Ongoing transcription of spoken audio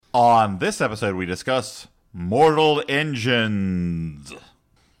On this episode, we discuss Mortal Engines.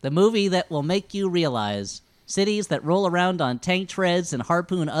 The movie that will make you realize cities that roll around on tank treads and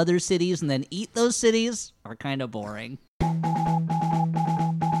harpoon other cities and then eat those cities are kind of boring.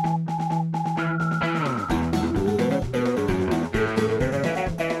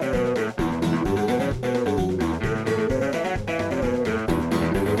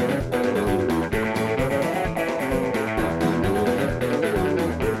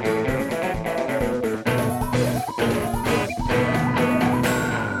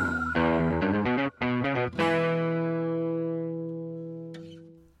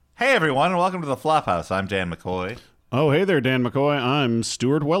 Hey everyone, and welcome to the Flophouse. I'm Dan McCoy. Oh, hey there, Dan McCoy. I'm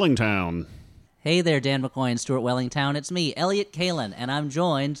Stuart Wellingtown. Hey there, Dan McCoy and Stuart Wellingtown. It's me, Elliot Kalin, and I'm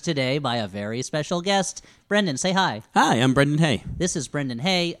joined today by a very special guest. Brendan, say hi. Hi, I'm Brendan Hay. This is Brendan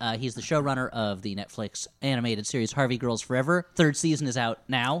Hay. He's the showrunner of the Netflix animated series Harvey Girls Forever. Third season is out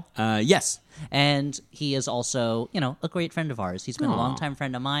now. Yes. And he is also, a great friend of ours. He's been a longtime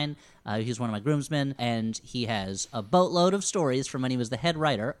friend of mine. He's one of my groomsmen, and he has a boatload of stories from when he was the head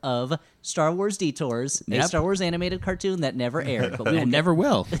writer of Star Wars Detours, a Star Wars animated cartoon that never aired. But we never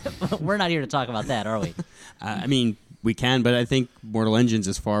will. We're not here to talk about that, are we? We can, but I think Mortal Engines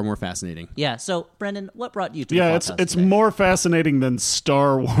is far more fascinating. Yeah, so, Brendan, what brought you to the Yeah, Flophouse it's today? more fascinating than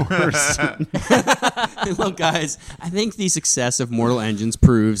Star Wars. Look, guys, I think the success of Mortal Engines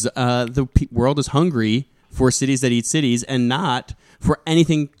proves the world is hungry for cities that eat cities and not for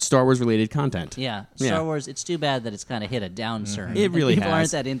anything Star Wars related content. Yeah, Star Wars, it's too bad that it's kind of hit a downturn. It really People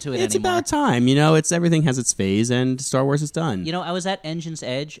has. aren't that into it It's anymore. about time. Everything has its phase, and Star Wars is done. I was at Engine's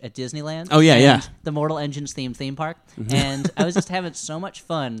Edge at Disneyland. Oh, yeah, and yeah. The Mortal Engines theme park. And I was just having so much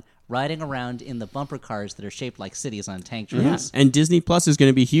fun riding around in the bumper cars that are shaped like cities on tank treads. And Disney Plus is going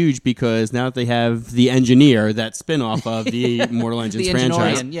to be huge because now that they have The Engineer, that spin-off of the Mortal Engines The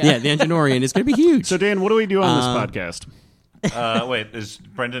franchise. Enginorian, yeah. The Enginorian is going to be huge. So, Dan, what do we do on this podcast? Wait, is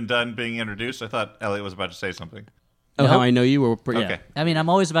Brendan done being introduced? I thought Elliot was about to say something. Oh, how Nope. I know you? Or, yeah. Okay. I mean, I'm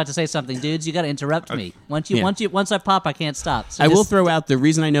always about to say something, dudes. You got to interrupt me. Once I pop, I can't stop. So I will just- throw out the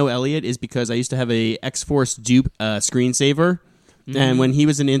reason I know Elliot is because I used to have a X-Force dupe screensaver, and when he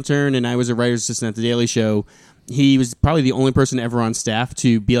was an intern and I was a writer's assistant at the Daily Show, he was probably the only person ever on staff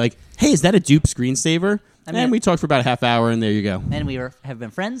to be like, "Hey, is that a dupe screensaver?" And we talked for about a half hour, and there you go. And have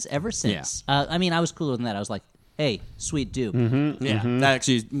been friends ever since. I was cooler than that. I was like, hey, sweet dude. That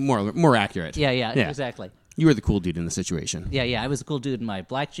actually is more accurate. Yeah, exactly. You were the cool dude in the situation. Yeah, I was a cool dude in my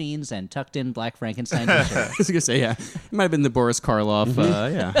black jeans and tucked in black Frankenstein t-shirt. I was gonna say, yeah, it might have been the Boris Karloff.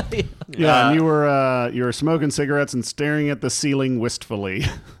 Yeah. Yeah, and you were smoking cigarettes and staring at the ceiling wistfully.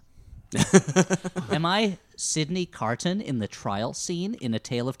 Am I Sidney Carton in the trial scene in A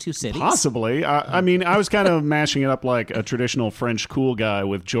Tale of Two Cities? Possibly. I mean, I was kind of mashing it up like a traditional French cool guy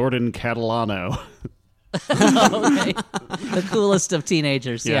with Jordan Catalano. Okay. The coolest of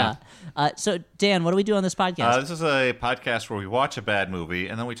teenagers, Yeah. So, Dan, what do we do on this podcast? This is a podcast where we watch a bad movie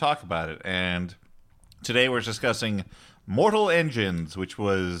and then we talk about it. And today we're discussing Mortal Engines, which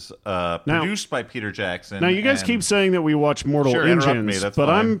was produced by Peter Jackson. Now, you guys keep saying that we watch Mortal Sure, interrupt Engines, me, that's but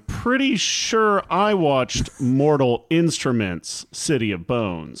fine. I'm pretty sure I watched Mortal Instruments, City of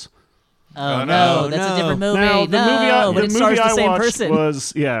Bones. Oh, no, that's a different movie. Now, but it stars the I same watched person.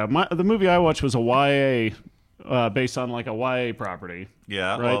 was the movie I watched was a YA based on like a YA property.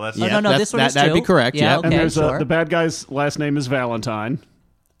 Yeah, right? well, that's... Oh, no, this one is that'd too. be correct, Yeah, yeah. okay, And there's sure. the bad guy's last name is Valentine.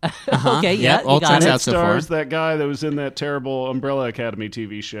 Okay, yeah, Yep, all you got checks it. out so far. Stars that guy that was in that terrible Umbrella Academy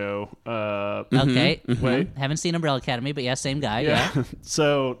TV show. Okay, Wait. haven't seen Umbrella Academy, but yeah, same guy, yeah.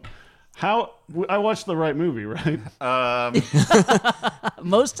 So I watched the right movie, right?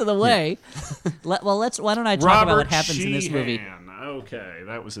 Most of the way. Why don't I talk Robert about what happens in this movie? Sheehan. Okay,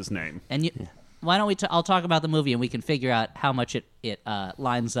 that was his name. And why don't we? I'll talk about the movie, and we can figure out how much it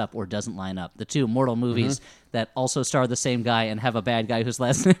lines up or doesn't line up. The two mortal movies that also star the same guy and have a bad guy whose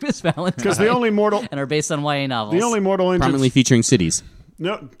last name is Valentine. Because the only mortal YA novels. Mortal Engines. Prominently featuring cities.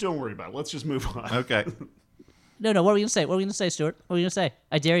 No, don't worry about it. Let's just move on. Okay. No. What were you gonna say? What were you gonna say, Stuart? What were you gonna say?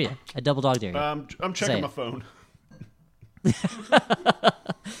 I dare you. I double dog dare you. I'm Say checking it. my phone.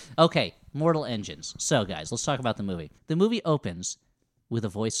 Okay, Mortal Engines. So, guys, let's talk about the movie. The movie opens with a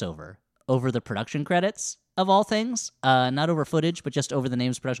voiceover over the production credits, of all things. Not over footage, but just over the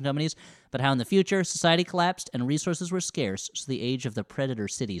names of production companies. But how in the future, society collapsed and resources were scarce, so the age of the predator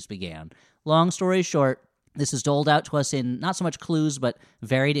cities began. Long story short, this is doled out to us in not so much clues, but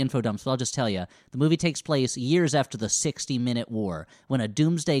varied info dumps. But I'll just tell you, the movie takes place years after the 60-minute war, when a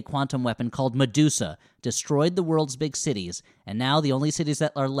doomsday quantum weapon called Medusa destroyed the world's big cities, and now the only cities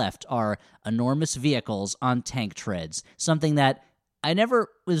that are left are enormous vehicles on tank treads, something that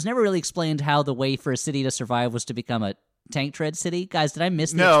was never really explained how the way for a city to survive was to become a tank tread city. Guys, did I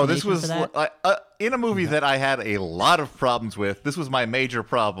miss the No, this explanation was for that? in a movie that I had a lot of problems with. This was my major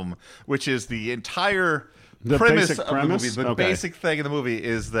problem, which is the entire premise basic of premise? the movie. The Okay. basic thing in the movie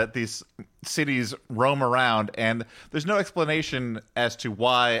is that these cities roam around, and there's no explanation as to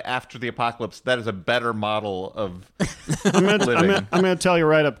why, after the apocalypse, that is a better model of living. I'm going to tell you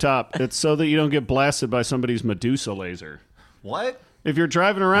right up top. It's so that you don't get blasted by somebody's Medusa laser. What? If you're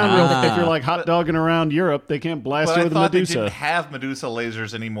driving around, if you're like hot dogging around Europe, they can't blast But you I with a thought they Medusa. didn't have Medusa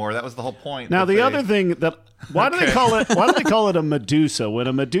lasers anymore. That was the whole point. Now that the other thing that why do they Okay. call it a Medusa when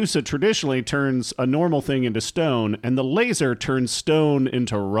a Medusa traditionally turns a normal thing into stone and the laser turns stone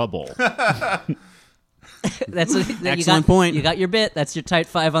into rubble? That's Excellent point. You got your bit. That's your tight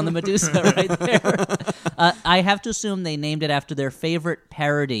 5 on the Medusa right there. I have to assume they named it after their favorite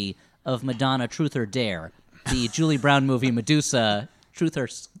parody of Madonna, Truth or Dare, the Julie Brown movie Medusa, Truth or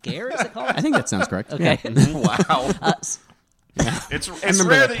Scare, is it called? I think that sounds correct. Okay. Yeah. Wow. Yeah. It's remember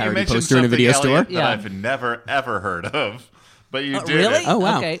rare that that you parody mention poster in a something, video Elliot, store. that Yeah. I've never, ever heard of. But you did Really? it. Oh,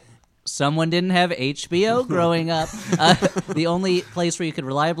 wow. Okay. Someone didn't have HBO growing up. The only place where you could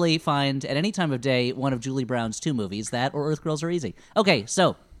reliably find, at any time of day, one of Julie Brown's 2 movies, that or Earth Girls Are Easy. Okay,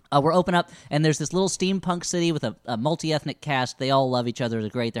 so we're open up, and there's this little steampunk city with a multi-ethnic cast. They all love each other. They're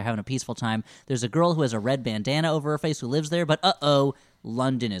great. They're having a peaceful time. There's a girl who has a red bandana over her face who lives there, but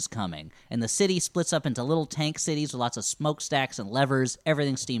London is coming. And the city splits up into little tank cities with lots of smokestacks and levers,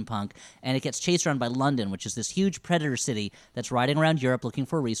 everything steampunk, and it gets chased around by London, which is this huge predator city that's riding around Europe looking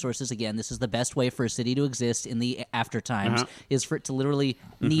for resources. Again, this is the best way for a city to exist in the after times, is for it to literally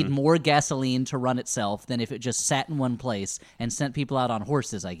need more gasoline to run itself than if it just sat in one place and sent people out on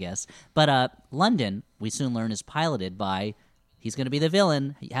horses, I guess. But London, we soon learn, is piloted by... He's going to be the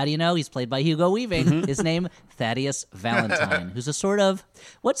villain. How do you know? He's played by Hugo Weaving. His name, Thaddeus Valentine, who's a sort of...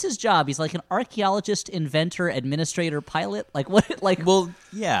 What's his job? He's like an archaeologist, inventor, administrator, pilot? Like what? Like Well,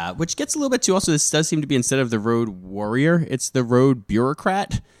 yeah, which gets a little bit too. Also, this does seem to be, instead of the road warrior, it's the road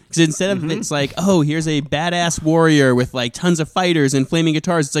bureaucrat. Because instead of it's like, oh, here's a badass warrior with like tons of fighters and flaming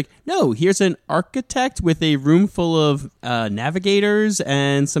guitars, it's like, no, here's an architect with a room full of navigators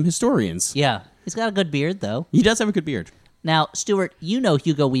and some historians. Yeah. He's got a good beard, though. He does have a good beard. Now, Stuart, you know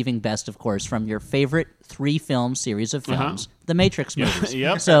Hugo Weaving best, of course, from your favorite 3-film series of films, the Matrix movies.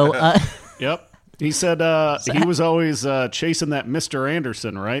 Yep. So, Yep. He said he was always chasing that Mr.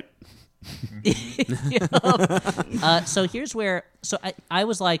 Anderson, right? so here's where... So I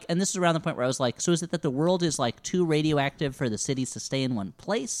was like, and this is around the point where I was like, so is it that the world is like too radioactive for the cities to stay in one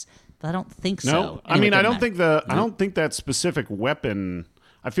place? But I don't think so. No, I Anyway, mean, I doesn't don't matter. think I don't think that specific weapon.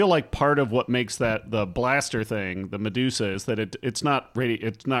 I feel like part of what makes that the blaster thing, the Medusa, is that it's not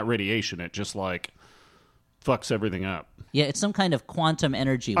radiation. It just like fucks everything up. Yeah, it's some kind of quantum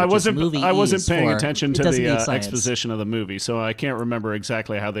energy. Which I wasn't is paying for- attention it to doesn't the need science. exposition of the movie, so I can't remember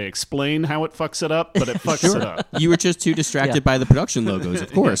exactly how they explain how it fucks it up, but it fucks it up. You were just too distracted Yeah. by the production logos,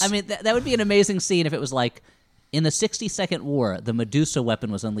 of course. I mean, that would be an amazing scene if it was like, in the 60-second war, the Medusa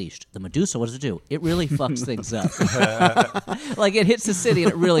weapon was unleashed. The Medusa, what does it do? It really fucks things up. Like, it hits the city,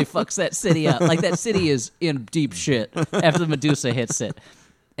 and it really fucks that city up. Like, that city is in deep shit after the Medusa hits it.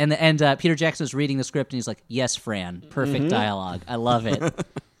 And Peter Jackson is reading the script, and he's like, yes, Fran, perfect dialogue. I love it.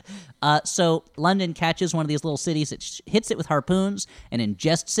 So London catches one of these little cities, it hits it with harpoons and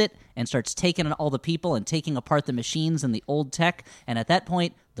ingests it and starts taking all the people and taking apart the machines and the old tech. And at that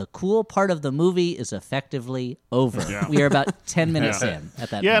point, the cool part of the movie is effectively over. Yeah. We are about 10 minutes in at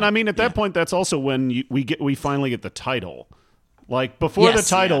that Yeah, point. and I mean at that point, that's also when we finally get the title. Like before Yes. the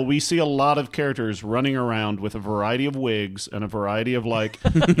title, we see a lot of characters running around with a variety of wigs and a variety of like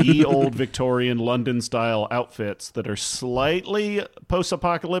old Victorian London style outfits that are slightly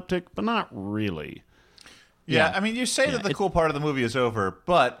post-apocalyptic, but not really. Yeah, I mean, you say that the cool part of the movie is over,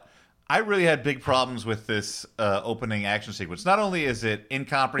 but I really had big problems with this opening action sequence. Not only is it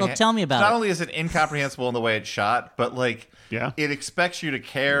incomprehensible, Well, tell me about Not it. only is it incomprehensible in the way it's shot, but like, it expects you to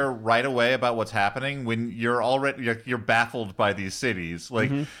care right away about what's happening when you're already you're baffled by these cities. Like,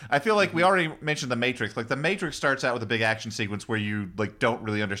 I feel like we already mentioned the Matrix. Like, the Matrix starts out with a big action sequence where you like don't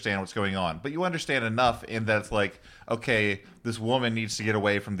really understand what's going on, but you understand enough in that it's like, okay, this woman needs to get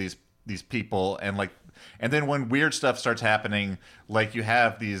away from these people, and like. And then when weird stuff starts happening, like you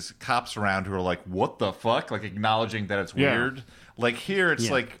have these cops around who are like, what the fuck? Like acknowledging that it's weird. Like here, it's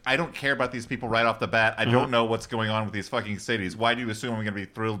like, I don't care about these people right off the bat. I don't know what's going on with these fucking cities. Why do you assume I'm going to be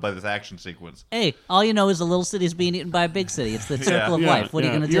thrilled by this action sequence? Hey, all you know is the little city's being eaten by a big city. It's the circle of life. What are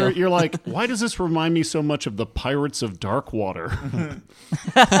you going to do? You're like, why does this remind me so much of the Pirates of Darkwater?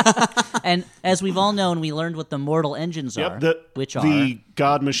 And as we've all known, we learned what the mortal engines are, which are the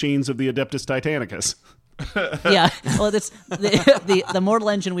god machines of the Adeptus Titanicus. Yeah, well, that's the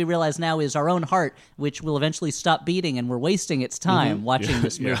mortal engine we realize now is our own heart, which will eventually stop beating, and we're wasting its time watching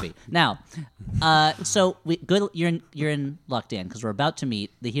this movie. Now, you're in luck, Dan, because we're about to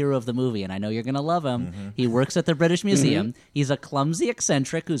meet the hero of the movie, and I know you're going to love him. He works at the British Museum. He's a clumsy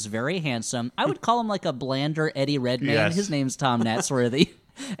eccentric who's very handsome. I would call him like a blander Eddie Redmayne. Yes. His name's Tom Natsworthy,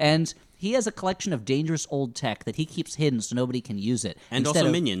 and he has a collection of dangerous old tech that he keeps hidden so nobody can use it. And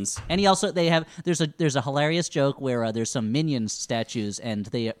also minions. And there's a hilarious joke where there's some minions statues, and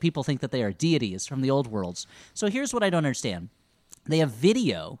people think that they are deities from the old worlds. So here's what I don't understand: they have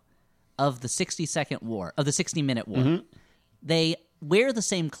video of the 60-minute war. They wear the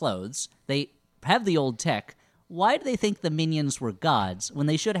same clothes. They have the old tech. Why do they think the minions were gods when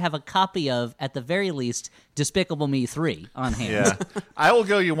they should have a copy of, at the very least, Despicable Me 3 on hand? Yeah. I will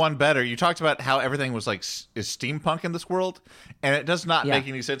go you one better. You talked about how everything was is steampunk in this world, and it does not make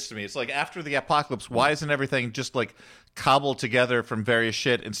any sense to me. It's like after the apocalypse, why isn't everything just cobbled together from various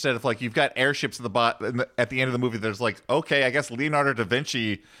shit instead of you've got airships at the end of the movie? There's okay, I guess Leonardo da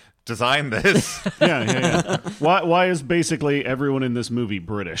Vinci designed this. Yeah. Why is basically everyone in this movie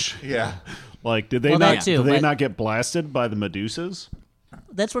British? Yeah. Did they not get blasted by the Medusas?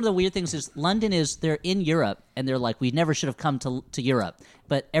 That's one of the weird things is London they're in Europe, and they're like, we never should have come to Europe.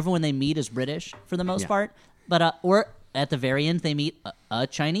 But everyone they meet is British for the most part. But or at the very end, they meet a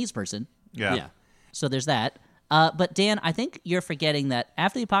Chinese person. Yeah. So there's that. But Dan, I think you're forgetting that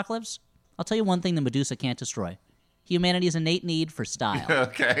after the apocalypse, I'll tell you one thing the Medusa can't destroy: humanity's innate need for style.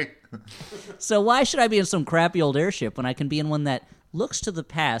 Okay. So why should I be in some crappy old airship when I can be in one that looks to the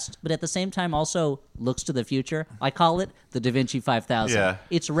past, but at the same time also looks to the future? I call it the Da Vinci 5000. Yeah.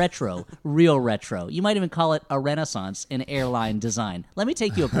 It's retro, real retro. You might even call it a renaissance in airline design. Let me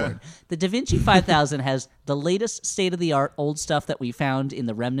take you aboard. The Da Vinci 5000 has the latest state-of-the-art old stuff that we found in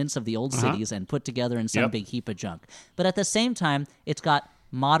the remnants of the old cities and put together in some big heap of junk. But at the same time, it's got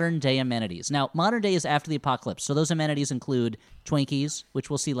modern-day amenities. Now, modern day is after the apocalypse, so those amenities include Twinkies, which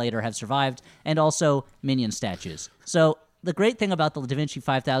we'll see later have survived, and also minion statues. So the great thing about the Da Vinci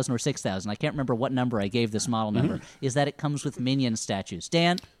 5000 or 6000, I can't remember what number I gave this model number, is that it comes with minion statues.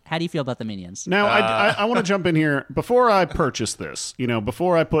 Dan, how do you feel about the minions? Now, I want to jump in here. Before I purchase this,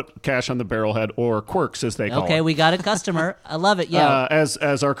 before I put cash on the barrelhead, or quirks as they call it. Okay, we got a customer. I love it, yeah. As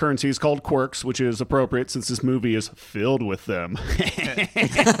our currency is called quirks, which is appropriate since this movie is filled with them.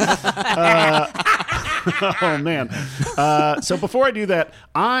 Oh, man. So before I do that,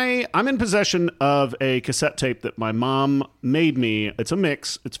 I'm in possession of a cassette tape that my mom made me. It's a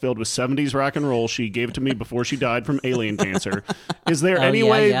mix. It's filled with 70s rock and roll. She gave it to me before she died from alien cancer. Is there any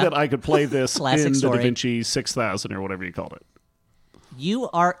way that I could play this in the Da Vinci 6000 or whatever you called it? You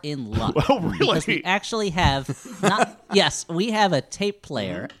are in luck. Oh, really? Because we actually have we have a tape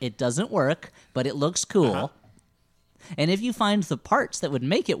player. It doesn't work, but it looks cool. And if you find the parts that would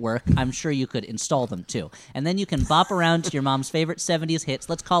make it work, I'm sure you could install them too. And then you can bop around to your mom's favorite 70s hits.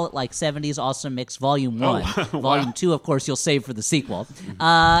 Let's call it 70s Awesome Mix Volume 1. Volume 2, of course, you'll save for the sequel.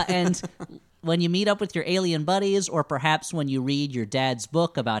 And when you meet up with your alien buddies, or perhaps when you read your dad's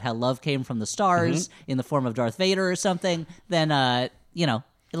book about how love came from the stars in the form of Darth Vader or something, then,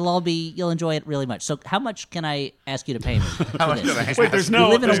 you'll enjoy it really much. So how much can I ask you to pay me for this? Wait, there's We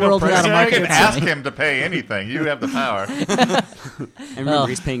live in a world without a You market. can ask him to pay anything. You have the power. And remember,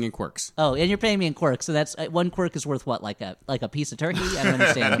 he's paying in quirks. Oh, and you're paying me in quirks, so that's one quirk is worth what, like a piece of turkey? I don't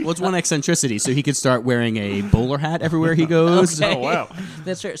understand. Well, it's one eccentricity, so he could start wearing a bowler hat everywhere he goes. Okay. Oh, wow.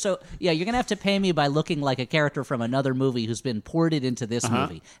 That's true. So, yeah, you're going to have to pay me by looking like a character from another movie who's been ported into this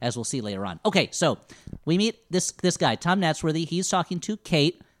movie, as we'll see later on. Okay, so we meet this guy, Tom Natsworthy. He's talking to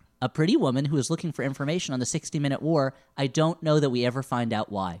Kate, a pretty woman who is looking for information on the 60-minute war. I don't know that we ever find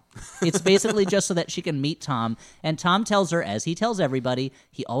out why. It's basically just so that she can meet Tom, and Tom tells her, as he tells everybody,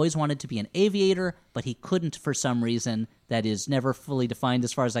 he always wanted to be an aviator, but he couldn't for some reason that is never fully defined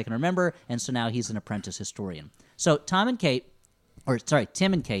as far as I can remember, and so now he's an apprentice historian. So Tim and Kate.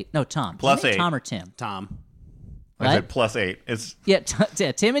 No, Tom. Plus 8. Tom or Tim? Tom. I said plus 8. It's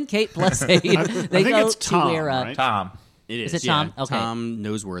Tim and Kate plus 8. I think it's Tom, right? Tom. It is. Is it Tom? Yeah. Okay. Tom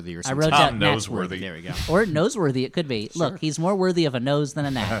Noseworthy or I something. wrote Tom down Noseworthy. There we go. Or noseworthy, it could be. Look, he's more worthy of a nose than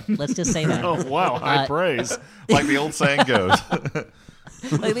a gnat. Let's just say that. Oh, wow. High praise. Like the old saying goes.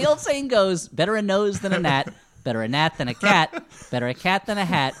 Like the old saying goes, better a nose than a gnat, better a gnat than a cat, better a cat than a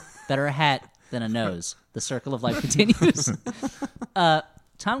hat, better a hat than a nose. The circle of life continues.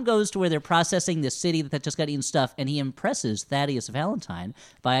 Tom goes to where they're processing this city that just got eaten stuff, and he impresses Thaddeus Valentine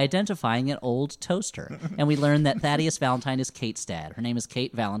by identifying an old toaster. And we learn that Thaddeus Valentine is Kate's dad. Her name is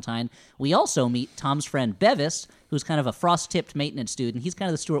Kate Valentine. We also meet Tom's friend Bevis, who's kind of a frost-tipped maintenance dude, and he's kind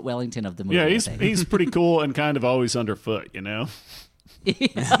of the Stuart Wellington of the movie. Yeah, he's pretty cool and kind of always underfoot, you know?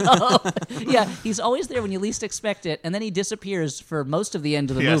 Yeah, he's always there when you least expect it, and then he disappears for most of the end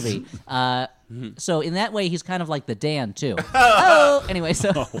of the movie. So in that way, he's kind of like the Dan, too. Anyway,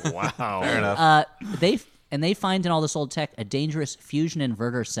 so... Wow. Fair enough. They find in all this old tech a dangerous fusion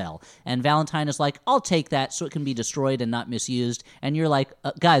inverter cell. And Valentine is like, I'll take that so it can be destroyed and not misused. And you're like,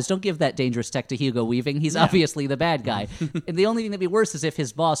 guys, don't give that dangerous tech to Hugo Weaving. He's obviously the bad guy. And the only thing that'd be worse is if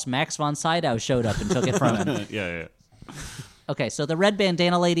his boss, Max von Sydow, showed up and took it from him. Yeah. Okay, so the red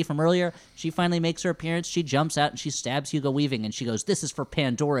bandana lady from earlier, she finally makes her appearance. She jumps out and she stabs Hugo Weaving, and she goes, "This is for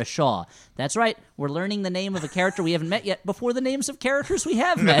Pandora Shaw." That's right. We're learning the name of a character we haven't met yet before the names of characters we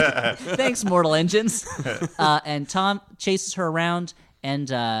have met. Thanks, Mortal Engines. And Tom chases her around, and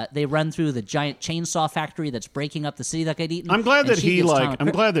they run through the giant chainsaw factory that's breaking up the city that got eaten. I'm glad that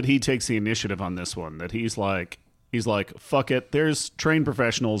I'm glad that he takes the initiative on this one. That he's like, fuck it. There's trained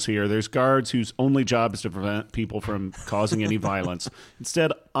professionals here. There's guards whose only job is to prevent people from causing any violence.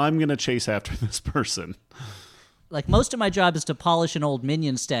 Instead, I'm going to chase after this person. Like, most of my job is to polish an old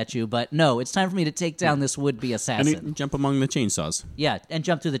minion statue, but no, it's time for me to take down this would-be assassin. And jump among the chainsaws. Yeah, and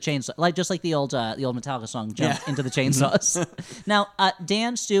jump through the chainsaw, just like the old Metallica song, "Jump into the Chainsaws." Now,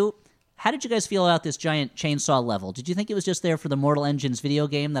 Dan, Stu, how did you guys feel about this giant chainsaw level? Did you think it was just there for the Mortal Engines video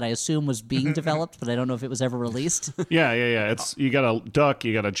game that I assume was being developed, but I don't know if it was ever released? Yeah. It's you got to duck,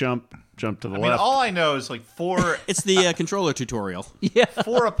 you got to jump to the left. All I know is like it's the controller tutorial. Yeah.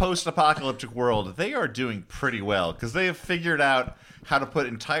 For a post-apocalyptic world, they are doing pretty well because they have figured out how to put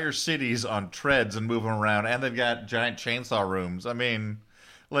entire cities on treads and move them around, and they've got giant chainsaw rooms. I mean,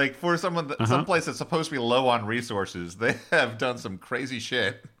 like for some place that's supposed to be low on resources, they have done some crazy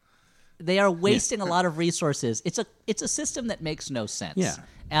shit. They are wasting a lot of resources. It's a system that makes no sense.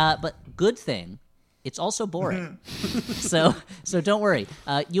 Yeah. But good thing, it's also boring. so don't worry.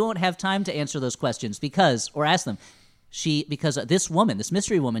 You won't have time to answer those questions or ask them. Because this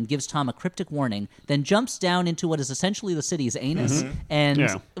mystery woman gives Tom a cryptic warning, then jumps down into what is essentially the city's anus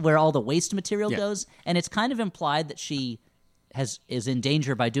and where all the waste material goes. And it's kind of implied that she is in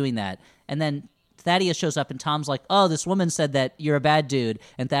danger by doing that. And then Thaddeus shows up and Tom's like, "Oh, this woman said that you're a bad dude."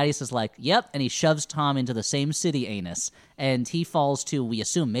 And Thaddeus is like, "Yep." And he shoves Tom into the same city anus. And he falls to, we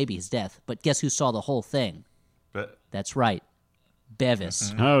assume, maybe his death. But guess who saw the whole thing? That's right.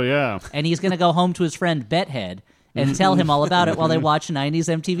 Bevis. Oh, yeah. And he's going to go home to his friend Bethead and tell him all about it while they watch 90s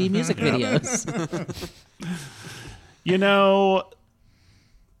MTV music videos. You know...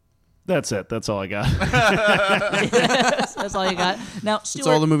 That's it. That's all I got. That's all you got. Now, Stuart, That's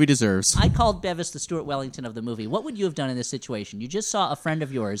all the movie deserves. I called Bevis the Stuart Wellington of the movie. What would you have done in this situation? You just saw a friend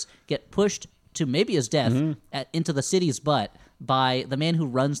of yours get pushed to maybe his death into the city's butt by the man who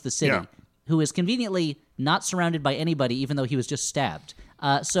runs the city, who is conveniently not surrounded by anybody, even though he was just stabbed.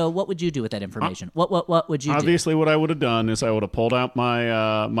 So what would you do with that information? What would you do? Obviously, what I would have done is I would have pulled out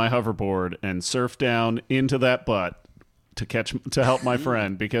my my hoverboard and surfed down into that butt to help my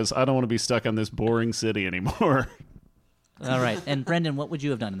friend, because I don't want to be stuck on this boring city anymore. All right. And Brendan, what would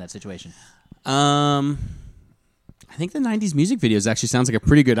you have done in that situation? I think the 90s music videos actually sounds like a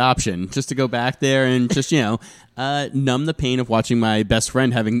pretty good option, just to go back there and just, numb the pain of watching my best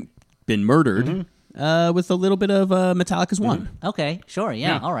friend having been murdered with a little bit of Metallica's One. Okay, sure.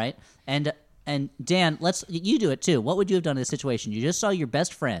 Yeah. All right. And Dan, you do it too. What would you have done in this situation? You just saw your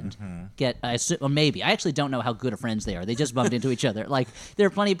best friend get, or maybe, I actually don't know how good of friends they are. They just bumped into each other. Like, there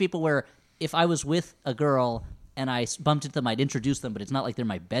are plenty of people where if I was with a girl and I bumped into them, I'd introduce them, but it's not like they're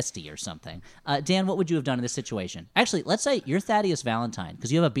my bestie or something. Dan, what would you have done in this situation? Actually, let's say you're Thaddeus Valentine,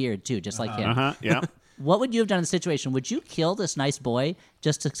 because you have a beard too, just like him. Yeah. What would you have done in this situation? Would you kill this nice boy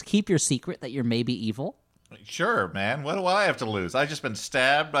just to keep your secret that you're maybe evil? Sure, man. What do I have to lose? I've just been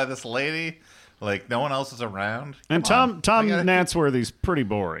stabbed by this lady. Like, no one else is around. And Tom Nansworthy's pretty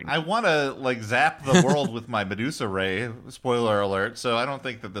boring. I want to, zap the world with my Medusa ray. Spoiler alert. So I don't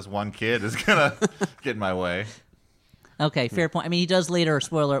think that this one kid is going to get in my way. Okay, fair point. I mean, he does later,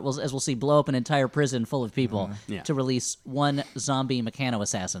 spoiler alert, as we'll see, blow up an entire prison full of people to release one zombie mechano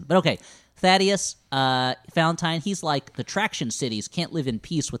assassin. But okay, Thaddeus Valentine, he's like, the traction cities can't live in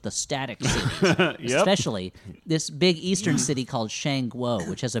peace with the static cities. Especially this big eastern city called Shangguo,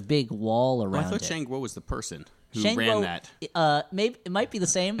 which has a big wall around it. I thought Shangguo was the person. who ran that. Maybe it might be the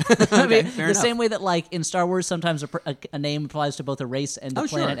same. Okay, the enough. same way that, like in Star Wars, sometimes a name applies to both a race and a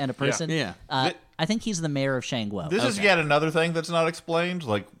planet and a person. Yeah. I think he's the mayor of Shangguo. This is yet another thing that's not explained,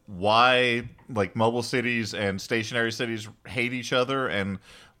 like why like mobile cities and stationary cities hate each other, and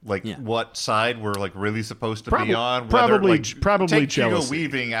like what side we're like really supposed to be on. Probably take jealousy. Hugo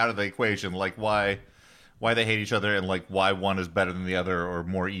Weaving out of the equation, like why they hate each other and like why one is better than the other or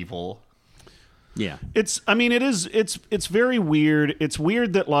more evil. Yeah. It's very weird. It's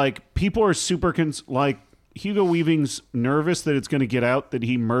weird that like people are super like Hugo Weaving's nervous that it's going to get out that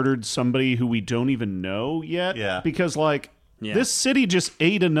he murdered somebody who we don't even know yet. Yeah. Because like this city just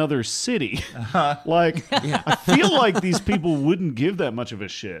ate another city. Like I feel like these people wouldn't give that much of a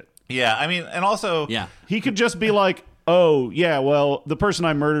shit. Yeah, I mean, and also He could just be like, oh, yeah, well, the person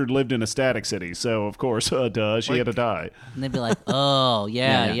I murdered lived in a static city, so of course, duh, she had to die. And they'd be like, oh,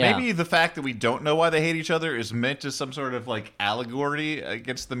 yeah. Maybe the fact that we don't know why they hate each other is meant as some sort of like allegory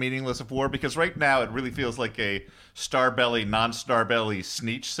against the meaningless of war, because right now it really feels like a Starbelly, non-Starbelly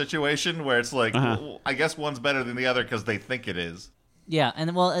Sneetch situation where it's like, well, I guess one's better than the other because they think it is. Yeah,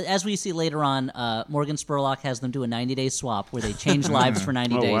 and well, as we see later on, Morgan Spurlock has them do a 90-day swap where they change lives for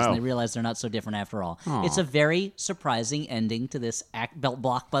 90 days, and they realize they're not so different after all. Aww. It's a very surprising ending to this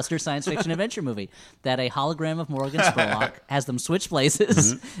blockbuster science fiction adventure movie, that a hologram of Morgan Spurlock has them switch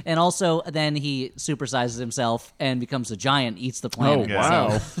places, and also then he supersizes himself and becomes a giant, eats the planet. Oh,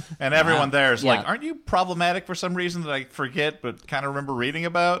 wow. And everyone there is like, aren't you problematic for some reason that I forget but kind of remember reading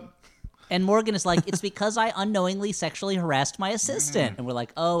about? And Morgan is like, it's because I unknowingly sexually harassed my assistant. And we're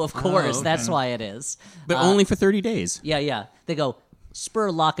like, oh, of course, that's why it is. But only for 30 days. Yeah. They go, Spur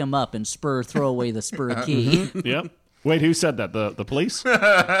lock him up and Spur throw away the Spur key. Yep. Wait, who said that? The police?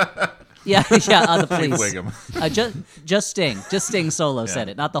 Yeah, the police. Wiggum. Just Sting Solo said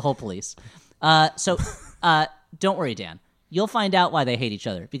it, not the whole police. So don't worry, Dan. You'll find out why they hate each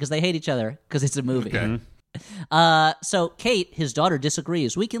other, because they hate each other because it's a movie. Okay. So Kate, his daughter,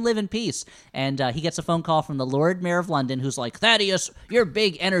 disagrees. We can live in peace. And he gets a phone call from the Lord Mayor of London, who's like, Thaddeus, your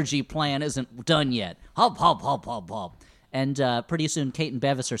big energy plan isn't done yet. Hop, hop, hop, hop, hop. And pretty soon, Kate and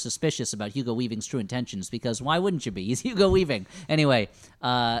Bevis are suspicious about Hugo Weaving's true intentions, because why wouldn't you be? He's Hugo Weaving. Anyway,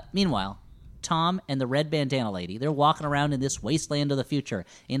 meanwhile, Tom and the red bandana lady, they're walking around in this wasteland of the future,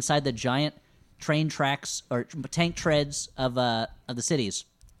 inside the giant train tracks or tank treads of the cities.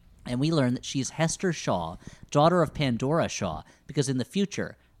 And we learn that she's Hester Shaw, daughter of Pandora Shaw, because in the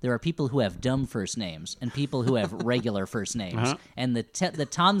future, there are people who have dumb first names and people who have regular first names. And the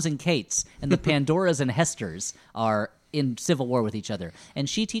Toms and Kates and the Pandoras and Hesters are in civil war with each other. And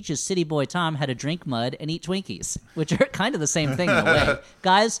she teaches City Boy Tom how to drink mud and eat Twinkies, which are kind of the same thing in a way.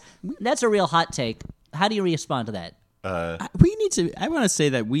 Guys, that's a real hot take. How do you respond to that? I want to say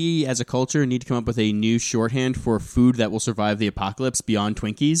that we as a culture need to come up with a new shorthand for food that will survive the apocalypse beyond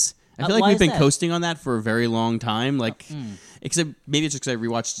Twinkies. I feel like we've been coasting on that for a very long time. Like, except maybe it's just because I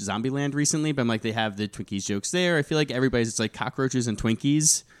rewatched Zombieland recently, but I'm like, they have the Twinkies jokes there. I feel like it's like cockroaches and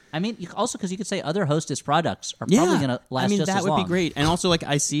Twinkies. I mean, also because you could say other Hostess products are probably going to last just as long. That would be great. And also, like,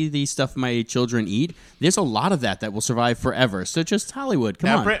 I see the stuff my children eat. There's a lot of that will survive forever. So just Hollywood.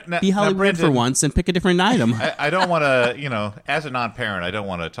 Come on. Be Hollywood for once and pick a different item. I don't want to, as a non-parent, I don't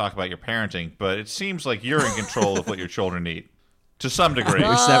want to talk about your parenting, but it seems like you're in control of what your children eat. To some degree.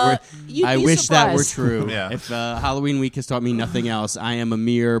 I wish that were true. Yeah. If Halloween week has taught me nothing else, I am a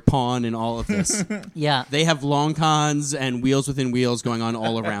mere pawn in all of this. Yeah. They have long cons and wheels within wheels going on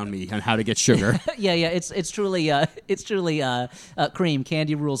all around me on how to get sugar. Yeah. It's truly cream.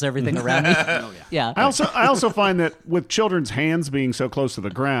 Candy rules everything around me. Yeah. I also find that with children's hands being so close to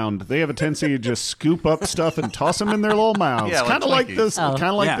the ground, they have a tendency to just scoop up stuff and toss them in their little mouths. Yeah, kind of like this,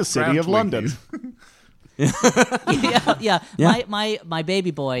 the city of London. Yeah. My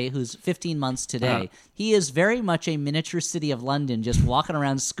baby boy, who's 15 months today, he is very much a miniature city of London, just walking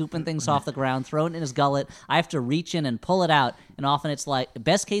around scooping things off the ground, throwing it in his gullet. I have to reach in and pull it out, and often it's like,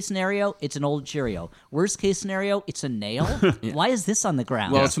 best case scenario, it's an old Cheerio. Worst case scenario, it's a nail. Why is this on the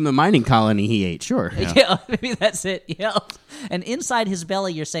ground? Well, it's from the mining colony he ate, sure. Yeah, maybe that's it. Yeah. And inside his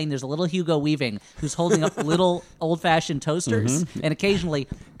belly, you're saying there's a little Hugo Weaving who's holding up little old-fashioned toasters and occasionally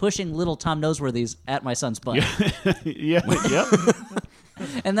pushing little Tom Noseworthy's at my son's butt. Yep.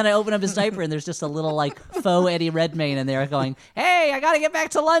 And then I open up his diaper, and there's just a little, like, faux Eddie Redmayne in there going, hey, I got to get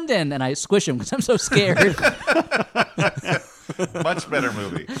back to London. And I squish him because I'm so scared. Much better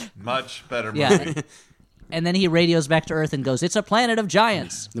movie. Yeah. And then he radios back to Earth and goes, it's a planet of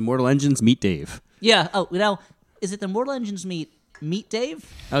giants. The Mortal Engines meet Dave. Yeah. Oh, now, is it the Mortal Engines meet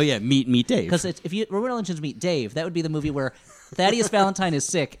Dave? Oh, yeah, meet Dave. Because if Mortal Engines meet Dave, that would be the movie where Thaddeus Valentine is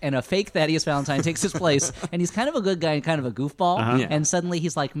sick, and a fake Thaddeus Valentine takes his place, and he's kind of a good guy and kind of a goofball. Yeah. And suddenly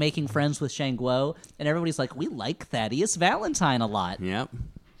he's like making friends with Shang Guo, and everybody's like, we like Thaddeus Valentine a lot. Yep.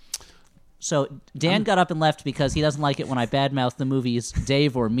 So Dan got up and left because he doesn't like it when I badmouth the movies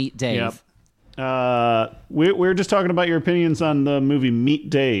Dave or Meet Dave. Yep. We're just talking about your opinions on the movie Meet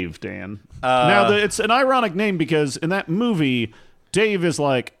Dave, Dan. It's an ironic name because in that movie, Dave is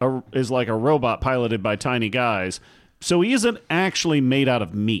like a robot piloted by tiny guys, so he isn't actually made out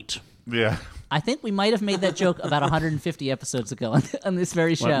of meat. Yeah. I think we might have made that joke about 150 episodes ago on this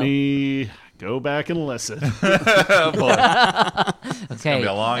very show. Let me go back and listen. Oh, boy. Okay, be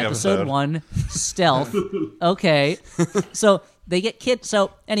a long episode. 1, stealth. Okay, so they get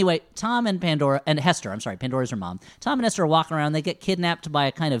So anyway, Tom and Pandora and Hester. I'm sorry, Pandora's her mom. Tom and Hester are walking around. They get kidnapped by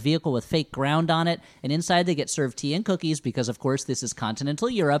a kind of vehicle with fake ground on it, and inside they get served tea and cookies because, of course, this is continental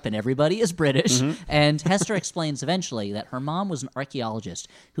Europe and everybody is British. And Hester explains eventually that her mom was an archaeologist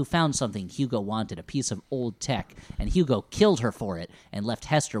who found something Hugo wanted, a piece of old tech, and Hugo killed her for it and left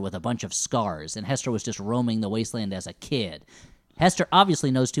Hester with a bunch of scars. And Hester was just roaming the wasteland as a kid. Hester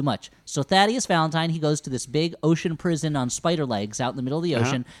obviously knows too much. So Thaddeus Valentine, he goes to this big ocean prison on spider legs out in the middle of the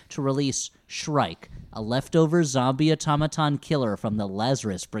ocean to release Shrike, a leftover zombie automaton killer from the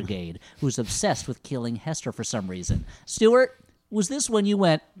Lazarus Brigade, who's obsessed with killing Hester for some reason. Stuart, was this when you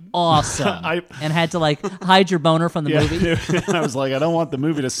went awesome and had to hide your boner from the movie? I was like, I don't want the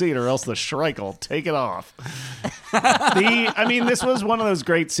movie to see it or else the Shrike will take it off. This was one of those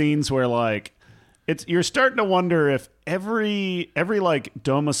great scenes where you're starting to wonder if every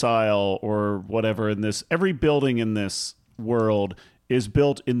domicile or whatever in this, every building in this world is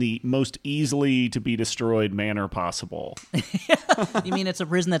built in the most easily to be destroyed manner possible. You mean it's a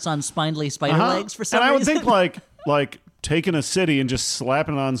prison that's on spindly spider legs for some reason? And I would think like taking a city and just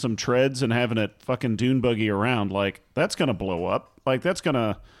slapping it on some treads and having it fucking dune buggy around, that's gonna blow up. That's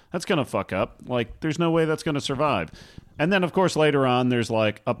gonna fuck up. There's no way that's gonna survive. And then of course later on there's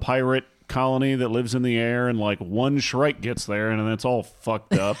a pirate colony that lives in the air, and one Shrike gets there and then it's all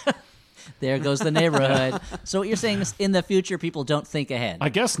fucked up. There goes the neighborhood. So what you're saying is in the future people don't think ahead. I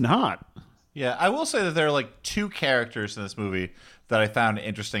guess not. Yeah, I will say that there are two characters in this movie that I found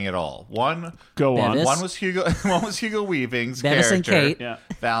interesting at all. One was Hugo Weaving's Bevis character, and Kate.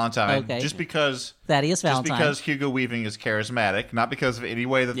 Valentine. Okay. Just because Thaddeus Valentine. Just because Hugo Weaving is charismatic, not because of any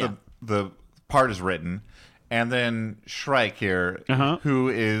way that the part is written. And then Shrike here, who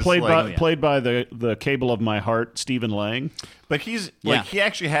is played by the cable of my heart, Stephen Lang. But he's he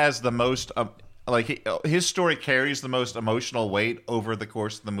actually has the most his story carries the most emotional weight over the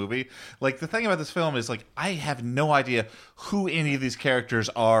course of the movie. The thing about this film is I have no idea who any of these characters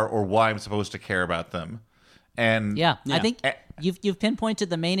are or why I'm supposed to care about them. And I think you've pinpointed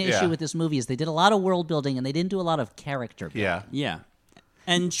the main issue with this movie is they did a lot of world building and they didn't do a lot of character building. Yeah.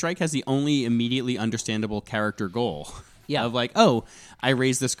 And Shrike has the only immediately understandable character goal. Yeah. Of I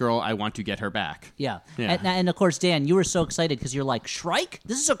raised this girl, I want to get her back. Yeah. And of course, Dan, you were so excited because you're like, Shrike?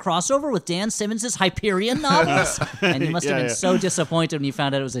 This is a crossover with Dan Simmons' Hyperion novels? And you must have been so disappointed when you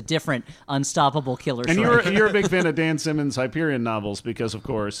found out it was a different unstoppable killer and Shrike. And you're a big fan of Dan Simmons' Hyperion novels because, of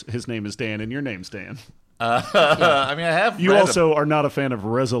course, his name is Dan and your name's Dan. I have. You also are not a fan of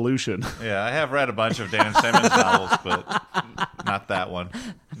Resolution. Yeah, I have read a bunch of Dan Simmons novels, but not that one,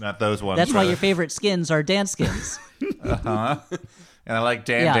 not those ones. That's why your favorite skins are Dan skins. And I like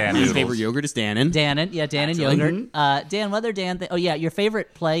Dan His noodles. favorite yogurt is Dannon. Dannon, Dan and yogurt. Dan, whether Dan. Your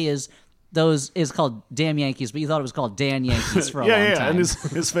favorite play is called Damn Yankees, but you thought it was called Dan Yankees for a long time. And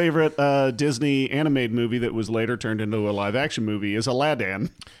his favorite Disney animated movie that was later turned into a live action movie is Aladdin.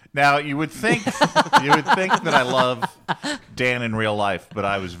 Now you would think that I love Dan in real life, but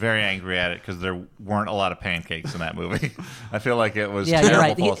I was very angry at it because there weren't a lot of pancakes in that movie. I feel like it was terrible you're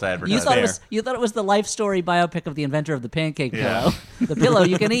right. false advertising. You thought it was the life story biopic of the inventor of the pancake pillow. The pillow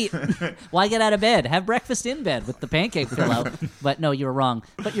you can eat. Why get out of bed? Have breakfast in bed with the pancake pillow. But no, you were wrong.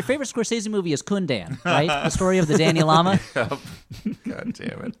 But your favorite Scorsese movie is Kundan, right? The story of the Danny Lama. Yep. God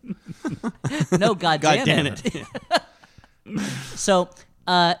damn it. No, God damn it. So.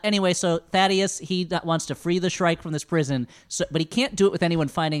 Anyway, so Thaddeus, he wants to free the Shrike from this prison, but he can't do it with anyone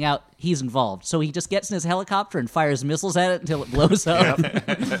finding out he's involved. So he just gets in his helicopter and fires missiles at it until it blows up.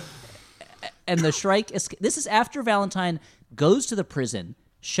 And the Shrike, this is after Valentine goes to the prison,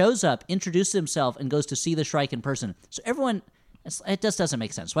 shows up, introduces himself, and goes to see the Shrike in person. So everyone, it just doesn't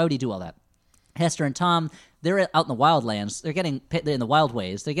make sense. Why would he do all that? Hester and Tom, they're out in the wildlands. They're in the wild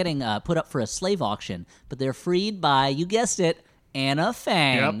ways. They're getting put up for a slave auction, but they're freed by, you guessed it, Anna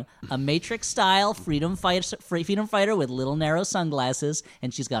Fang, Yep. a Matrix-style freedom fighter with little narrow sunglasses,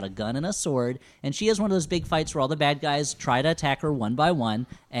 and she's got a gun and a sword. And she has one of those big fights where all the bad guys try to attack her one by one,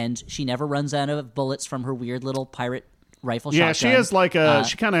 and she never runs out of bullets from her weird little pirate rifle shotgun. Yeah, she has like a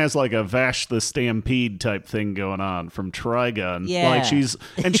she kind of has like a Vash the Stampede type thing going on from Trigun. Yeah. Like she's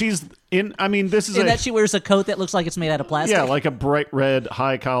in. I mean, this is and that she wears a coat that looks like it's made out of plastic. yeah, like a bright red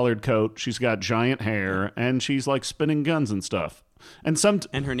high collared coat. She's got giant hair, and she's like spinning guns and stuff. And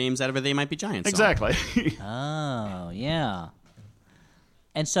And her name's out of a They Might Be Giants song. exactly. Oh, yeah.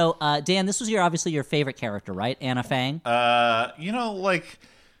 And so, Dan, this was obviously your favorite character, right? Anna Fang? Like,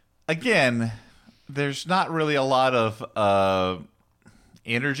 again, there's not really a lot of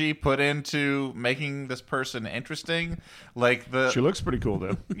energy put into making this person interesting. Like She looks pretty cool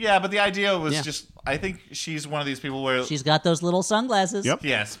though. yeah, but the idea was Yeah. just, I think she's one of these people where She's got those little sunglasses. Yep.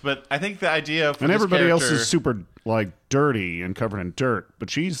 yes, but I think the idea for And this everybody else character- is super like dirty and covered in dirt, but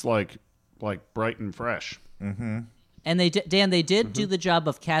she's like bright and fresh. And they did do the job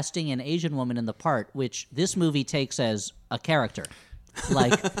of casting an Asian woman in the part, which this movie takes as a character.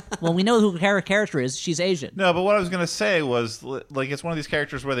 Like, well, we know who her character is. She's Asian. No, but what I was going to say was, like, it's one of these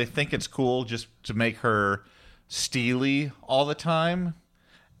characters where they think it's cool just to make her steely all the time.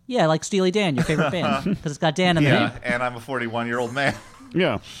 Yeah, like Steely Dan, your favorite band, because it's got Dan in the name. And I'm a 41-year-old man.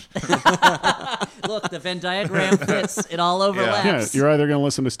 Yeah. Look, the Venn diagram fits. It all Yeah, overlaps. you're either going to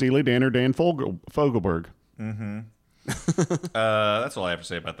listen to Steely Dan or Dan Fogelberg. That's all I have to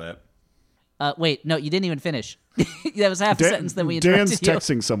say about that. Wait, no, you didn't even finish. That was half a sentence. Then we interrupted Dan's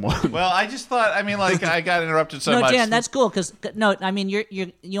you. texting someone. Well, I just thought, I mean, like, I got interrupted so No, much. Dan, that's cool because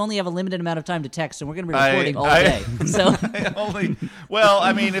you only have a limited amount of time to text, and we're going to be recording all day. So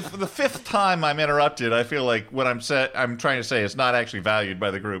I mean, if the fifth time I'm interrupted, I feel like what I'm trying to say is not actually valued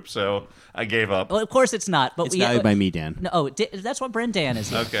by the group, so I gave up. well, of course it's not. But It's valued by me, Dan. No, that's what Brent Dan is.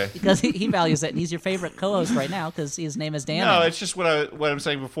 Here. Okay. Because he values it, and he's your favorite co-host right now because his name is Dan. No, it's just what I'm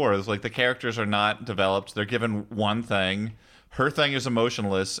saying before. Is like the characters are not developed. They're given one thing. Her thing is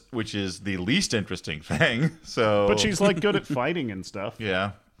emotionless, which is the least interesting thing. So, But she's like good at fighting and stuff.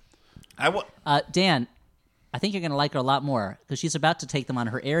 yeah. Dan, I think you're going to like her a lot more because she's about to take them on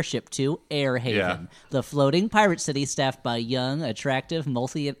her airship to Airhaven, Yeah. the floating pirate city staffed by young, attractive,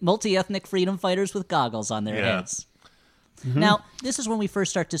 multi-ethnic freedom fighters with goggles on their Yeah. heads. Now, this is when we first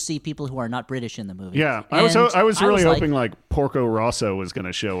start to see people who are not British in the movie. Yeah, And I was really like, hoping like Porco Rosso was going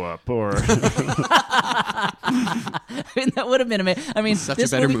to show up, or I mean, that would have been amazing. I mean, Such a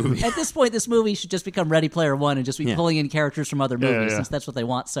this better movie. At this point, this movie should just become Ready Player One and just be Yeah. pulling in characters from other movies yeah. since that's what they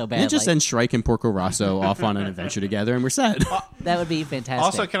want so badly. And just send Shrike and Porco Rosso off on an adventure together, and we're set. That would be fantastic.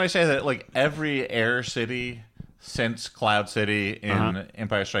 Also, can I say that like every air city since Cloud City in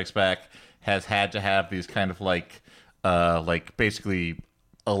Empire Strikes Back has had to have these kind of like basically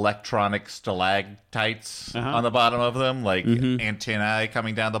electronic stalactites on the bottom of them, like antennae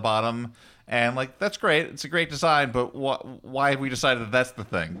coming down the bottom. And like that's great. It's a great design, but why have we decided that that's the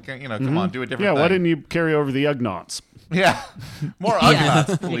thing? Come on, do a different yeah, thing. why didn't you carry over the Ugnaughts, Yeah, more Yeah,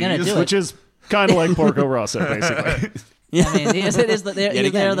 Ugnaughts, you're gonna please. do it. which is kind of like Porco Rosso, basically. I mean, yes, it is. They're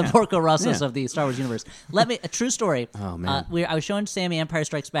again, the yeah. Porco Rossos Yeah. of the Star Wars universe. A true story. Oh, man. I was showing Sammy Empire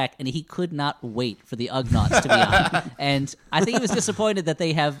Strikes Back, and he could not wait for the Ugnaughts to be on. And I think he was disappointed that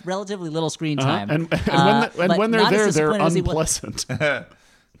they have relatively little screen time. And but when they're not as there, they're disappointed as he was. unpleasant.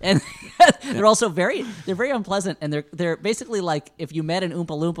 And they're also very unpleasant, and they're basically like if you met an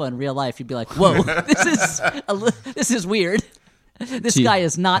Oompa Loompa in real life, you'd be like, "Whoa, this is weird. This guy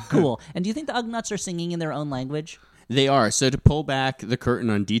is not cool." And do you think the Ugnaughts are singing in their own language? They are. So to pull back the curtain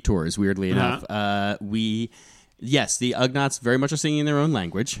on Detours, weirdly enough, yes, the Ugnaughts very much are singing in their own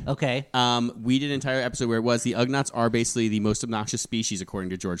language. Okay. We did an entire episode where it was the Ugnaughts are basically the most obnoxious species,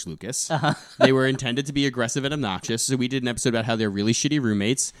 according to George Lucas. They were intended to be aggressive and obnoxious, so we did an episode about how they're really shitty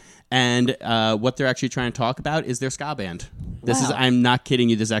roommates, and what they're actually trying to talk about is their ska band. This is, Wow. I'm not kidding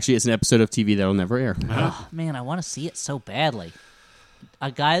you, this actually is an episode of TV that'll never air. Oh, man, I want to see it so badly.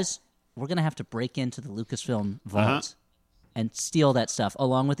 Guys, we're going to have to break into the Lucasfilm vault and steal that stuff,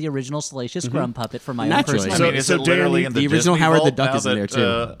 along with the original Salacious Crumb puppet from my own Naturally. personal... I mean, is So it literally Dan, in the the original Disney Howard the vault Duck now is in there,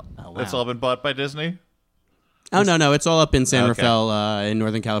 too. wow. It's all been bought by Disney. Oh, no, it's all up in San Okay. Rafael in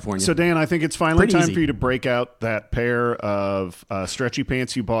Northern California. So, Dan, I think it's finally Pretty time easy. for you to break out that pair of stretchy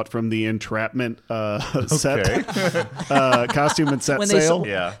pants you bought from the Entrapment set, costume and set When they sale. sold-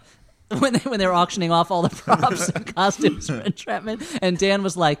 Yeah. when they were auctioning off all the props and costumes for Entrapment, and Dan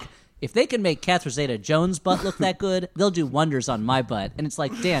was like, if they can make Catherine Zeta-Jones' butt look that good, they'll do wonders on my butt. And it's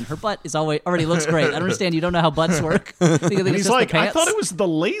like, Dan, her butt is already looks great. I don't understand. You don't know how butts work. You think it's And he's just like, the I pants? thought it was the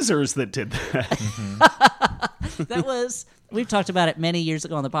lasers that did that. That was we've talked about it many years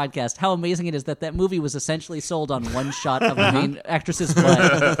ago on the podcast, how amazing it is that movie was essentially sold on one shot of the main actress's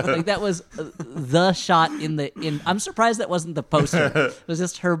butt. Like, that was the shot in I'm surprised that wasn't the poster. It was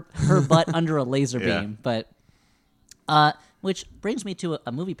just her butt under a laser beam. But which brings me to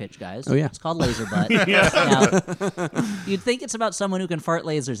a movie pitch, guys. Oh, yeah. It's called Laser Butt. Now, you'd think it's about someone who can fart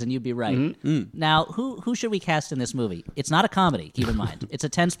lasers, and you'd be right. Now, who should we cast in this movie? It's not a comedy, keep in mind. It's a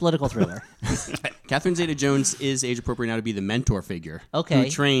tense political thriller. Catherine Zeta-Jones is age appropriate now to be the mentor figure. Okay. Who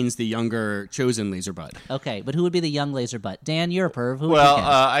trains the younger chosen laser butt. Okay, but who would be the young laser butt? Dan, you're a perv. Who would Well, you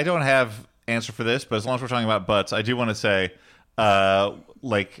cast? I don't have answer for this, but as long as we're talking about butts, I do want to say,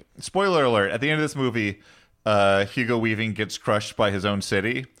 spoiler alert, at the end of this movie, Hugo Weaving gets crushed by his own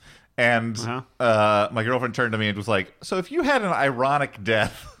city. And my girlfriend turned to me and was like, so if you had an ironic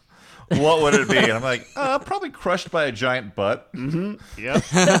death, what would it be? And I'm like, probably crushed by a giant butt. Yep.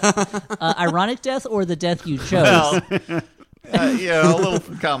 Ironic death or the death you chose? Well, yeah, a little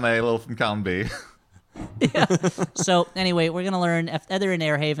from column A, a little from column B. So anyway, we're going to learn Ether in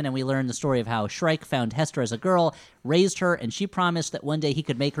Airhaven, and we learn the story of how Shrike found Hester as a girl, raised her, and she promised that one day he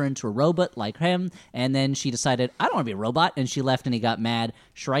could make her into a robot like him, and then she decided, I don't want to be a robot, and she left and he got mad.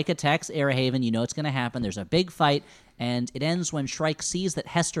 Shrike attacks Airhaven. You know it's going to happen. There's a big fight, and it ends when Shrike sees that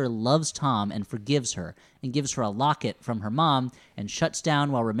Hester loves Tom and forgives her, and gives her a locket from her mom, and shuts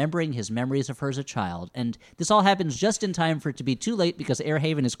down while remembering his memories of her as a child. And this all happens just in time for it to be too late because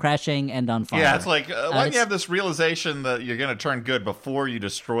Airhaven is crashing and on fire. Yeah, it's like, why don't you have this realization that you're going to turn good before you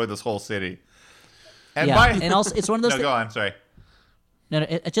destroy this whole city? And and also it's one of those. No, go on. Sorry. No,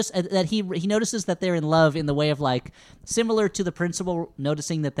 it just that he notices that they're in love in the way of, like, similar to the principal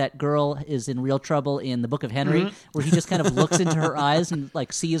noticing that girl is in real trouble in the Book of Henry, where he just kind of looks into her eyes and,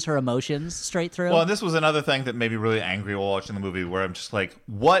 like, sees her emotions straight through. Well, and this was another thing that made me really angry while watching the movie, where I'm just like,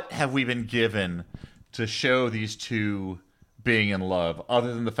 what have we been given to show these two being in love,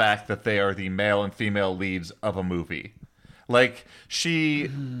 other than the fact that they are the male and female leads of a movie? Like, she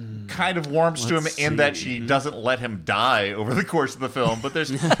kind of warms to him in that she doesn't let him die over the course of the film, but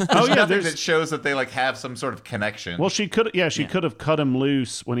there's nothing that shows that they, like, have some sort of connection. Well, she could have cut him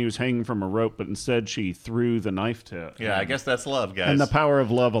loose when he was hanging from a rope, but instead she threw the knife to him. Yeah, I guess that's love, guys. And the power of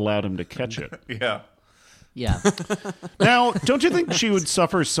love allowed him to catch it. Yeah. Now, don't you think she would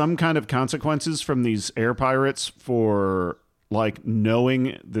suffer some kind of consequences from these air pirates for, like,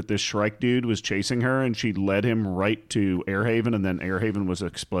 knowing that this Shrike dude was chasing her and she led him right to Airhaven and then Airhaven was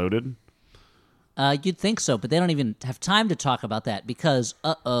exploded? You'd think so, but they don't even have time to talk about that because,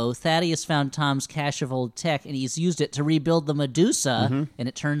 Thaddeus found Tom's cache of old tech and he's used it to rebuild the Medusa. And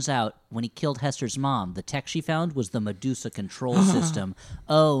it turns out when he killed Hester's mom, the tech she found was the Medusa control system.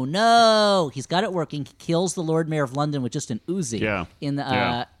 Oh no! He's got it working. He kills the Lord Mayor of London with just an Uzi.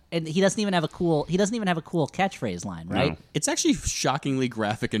 Yeah. And he doesn't even have a cool catchphrase line, right? No. It's actually shockingly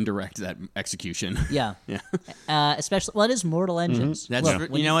graphic and direct, that execution. Yeah. Yeah. Especially, well, it is Mortal Engines. That's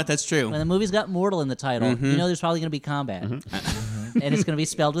Look, you know what? That's true. when the movie's got mortal in the title, you know there's probably going to be combat. And it's going to be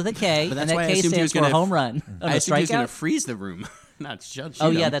spelled with a K, But and that's that why I K assumed he stands was for a gonna home run. I assumed he was going strikeout? to freeze the room, not shoot Oh,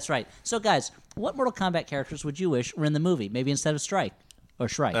 him. yeah, that's right. So, guys, what Mortal Kombat characters would you wish were in the movie? Maybe instead of Strike. Or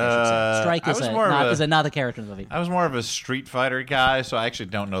Shrike, I should say. Strike is not the character in the movie. I was more of a Street Fighter guy, so I actually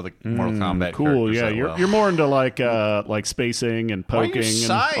don't know the Mortal Kombat Cool, characters yeah. that well. You're more into, like spacing and Why are poking you and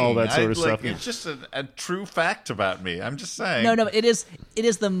sighing? all that sort of stuff. It's just a true fact about me. I'm just saying. No, it is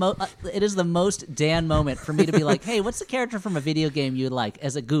the most Dan moment for me to be like, hey, what's the character from a video game you like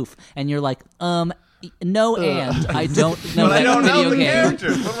as a goof? And you're like, no, and I don't know. But I don't know the game.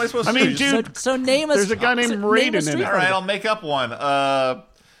 characters. What am I supposed to do? dude, So name us. there's a guy named Raiden in it. All right, I'll make up one.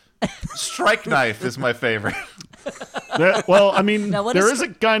 Strike Knife is my favorite. Now, what there is- is a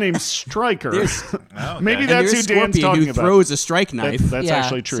guy named Stryker. Okay. Maybe And that's who there's Dan's Scorpion, talking who about. throws a strike knife. That's Yeah,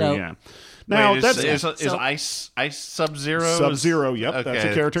 actually true, so- yeah. Now, Wait, that's is Ice Sub-Zero? Sub-Zero, yep, Okay, that's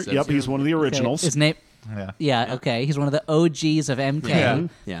a character. Yep, Sub-Zero. he's one of the originals. His name. Yeah. Yeah, okay. He's one of the OGs of MK. Yeah.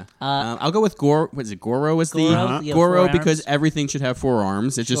 Yeah. I'll go with Goro. What is it? Goro is the Goro, yeah, Goro 4 because arms. everything should have 4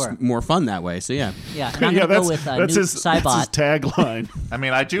 arms. It's Sure. just more fun that way. So yeah. Yeah, and I'm Yeah, going to go with that's Newt his Cybot. tagline. I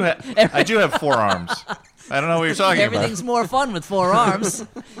mean, I do have 4 arms. I don't know what you're talking about. Everything's more fun with 4 arms.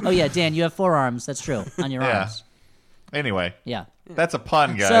 Oh, yeah, Dan, you have 4 arms. That's true. On your Yeah. arms. Anyway, Yeah. that's a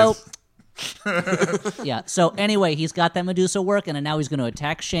pun, guys. So, yeah. So anyway, he's got that Medusa working, and now he's going to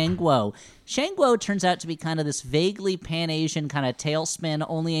attack Shang Guo. Shang Guo turns out to be kind of this vaguely Pan-Asian kind of tailspin,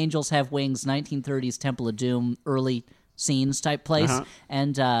 only angels have wings, 1930s Temple of Doom, early scenes type place.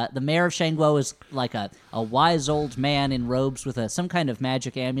 And the mayor of Shang Guo is like a wise old man in robes with some kind of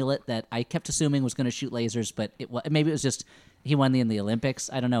magic amulet that I kept assuming was going to shoot lasers, but maybe it was just He won in the Olympics.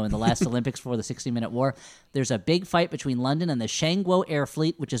 I don't know, in the last Olympics before the 60-minute war. There's a big fight between London and the Shangguo Air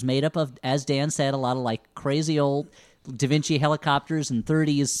Fleet, which is made up of, as Dan said, a lot of like crazy old Da Vinci helicopters and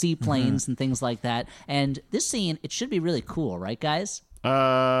 30s seaplanes and things like that. And this scene, it should be really cool, right, guys?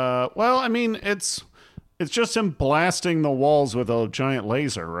 Well, I mean, it's just him blasting the walls with a giant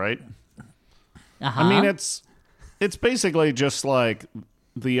laser, right? Uh-huh. I mean, it's basically just like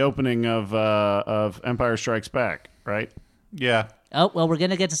the opening of Empire Strikes Back, right? Yeah. Oh, well, we're going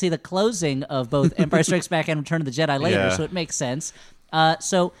to get to see the closing of both Empire Strikes Back and Return of the Jedi later, Yeah. so it makes sense.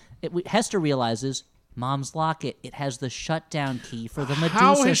 Hester realizes Mom's locket, it has the shutdown key for the Medusa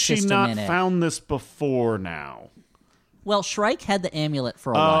How has she system not in it. found this before now? Well, Shrike had the amulet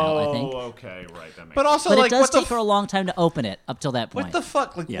for a while, I think. Okay, right. That makes But also, But like, it does what the take her a long time to open it up till that point. What the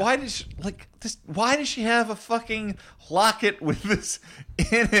fuck? Like, Yeah. why did she Why does she have a fucking locket with this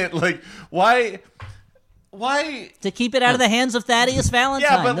in it? Like, why? To keep it out of the hands of Thaddeus Valentine,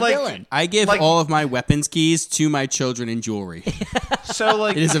 Yeah, but the like, villain. I give Like- all of my weapons keys to my children in jewelry. So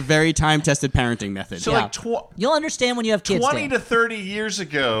like, It is a very time-tested parenting method. so Yeah. like You'll understand when you have kids. 20 Dan. to 30 years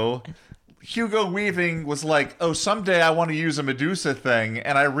ago, Hugo Weaving was like, "Oh, someday I want to use a Medusa thing,"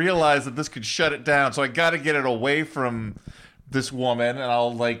 and I realized that this could shut it down. So I got to get it away from this woman, and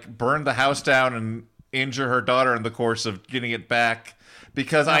I'll like burn the house down and injure her daughter in the course of getting it back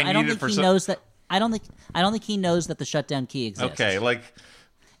because I don't need it think for he some. knows that. I don't think he knows that the shutdown key exists. Okay, like.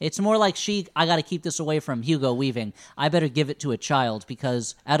 It's more like I got to keep this away from Hugo Weaving. I better give it to a child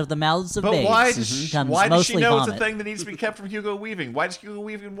because out of the mouths of But babes why does she, comes why does she mostly know vomit. it's a thing that needs to be kept from Hugo Weaving? Why does Hugo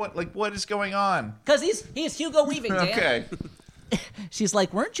Weaving what is going on? Because he's Hugo Weaving, Dan. Okay. She's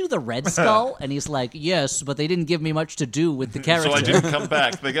like, weren't you the Red Skull? And he's like, yes, but they didn't give me much to do with the character. So I didn't come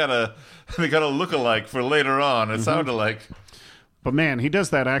back. They got a look-alike for later on. It sounded like But man, he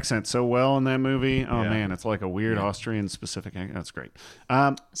does that accent so well in that movie. Oh Yeah. man, it's like a weird Austrian specific accent. That's great.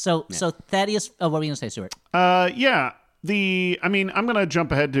 So Thaddeus, what were you going to say, Stuart? Yeah. I'm going to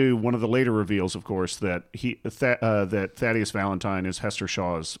jump ahead to one of the later reveals, of course, that that Thaddeus Valentine is Hester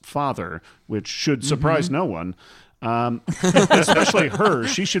Shaw's father, which should surprise no one, especially her.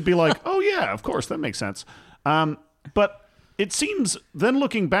 She should be like, "Oh yeah, of course, that makes sense." But it seems then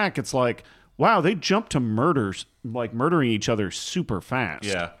looking back, it's like, wow, they jumped to murders, like murdering each other super fast.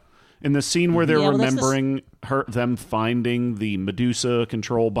 yeah. In the scene where they're Yeah, well, that's remembering them finding the Medusa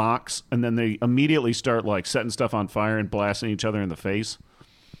control box, and then they immediately start like setting stuff on fire and blasting each other in the face.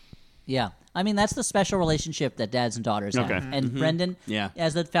 Yeah. I mean, that's the special relationship that dads and daughters have. Okay. And Brendan, Yeah.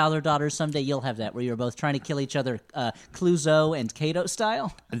 as the father-daughter, someday you'll have that, where you're both trying to kill each other Clouseau and Cato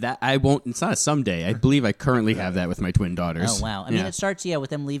style. That I won't. It's not a someday. I believe I currently have that with my twin daughters. Oh, wow. I mean, it starts, with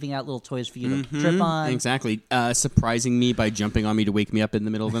them leaving out little toys for you to trip on. Exactly. Surprising me by jumping on me to wake me up in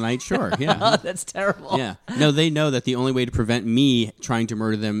the middle of the night. Sure. Yeah. Oh, that's terrible. Yeah. No, they know that the only way to prevent me trying to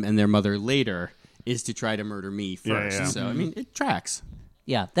murder them and their mother later is to try to murder me first. yeah. So I mean, it tracks.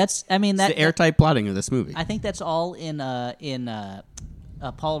 Yeah, that's, I mean, It's that the airtight plotting of this movie. I think that's all in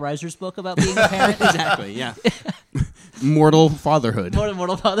Paul Reiser's book about being a parent. Exactly. Yeah. Mortal fatherhood.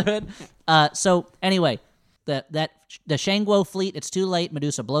 Mortal Fatherhood. So anyway, the Shangguo fleet, it's too late.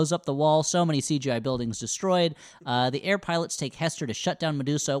 Medusa blows up the wall. So many CGI buildings destroyed. The air pilots take Hester to shut down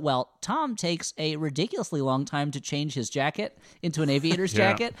Medusa. Well, Tom takes a ridiculously long time to change his jacket into an aviator's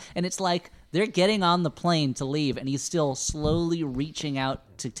Yeah. jacket, and it's like they're getting on the plane to leave, and he's still slowly reaching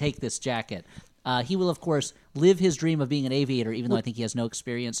out to take this jacket. He will, of course, live his dream of being an aviator, even though I think he has no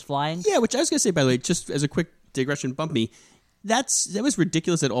experience flying. Yeah, which I was going to say, by the way, just as a quick digression, bump me. That was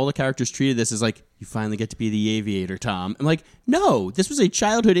ridiculous that all the characters treated this as like, you finally get to be the aviator, Tom. I'm like, no, this was a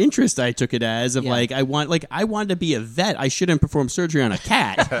childhood interest I took it as of Yeah. like, I wanted to be a vet. I shouldn't perform surgery on a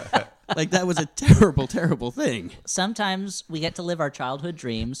cat. Like, that was a terrible, terrible thing. Sometimes we get to live our childhood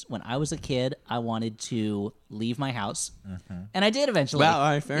dreams. When I was a kid, I wanted to leave my house, and I did eventually. Well,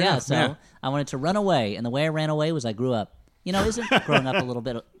 all right, fair enough, So yeah. I wanted to run away, and the way I ran away was I grew up. Isn't growing up a little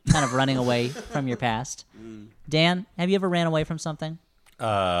bit kind of running away from your past? Dan, have you ever ran away from something?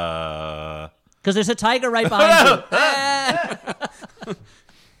 Because there's a tiger right behind you.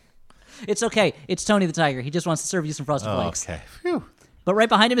 It's okay. It's Tony the Tiger. He just wants to serve you some Frosted Flakes. Okay. Phew. But right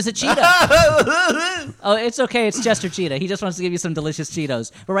behind him is a cheetah. Oh, it's okay. It's Chester Cheetah. He just wants to give you some delicious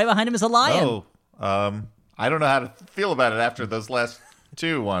Cheetos. But right behind him is a lion. Oh, I don't know how to feel about it after those last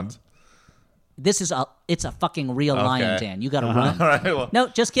two ones. It's a fucking real lion, Dan. You gotta run. All right. Well, No,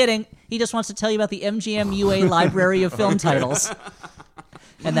 just kidding. He just wants to tell you about the MGM UA library of film titles.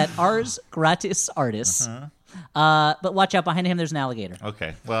 And that Ars Gratis Artists. But watch out, behind him there's an alligator.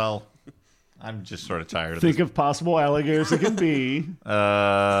 okay. Well, I'm just sort of tired of Think this. of possible alligators it can be.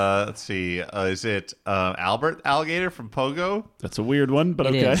 Let's see. Is it Albert Alligator from Pogo? That's a weird one, but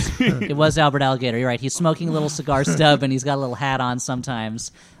It okay. is. It was Albert Alligator. You're right. He's smoking a little cigar stub, and he's got a little hat on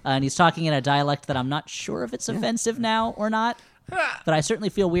sometimes. And he's talking in a dialect that I'm not sure if it's offensive now or not. But I certainly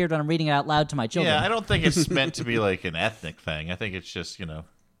feel weird when I'm reading it out loud to my children. Yeah, I don't think it's meant to be like an ethnic thing. I think it's just,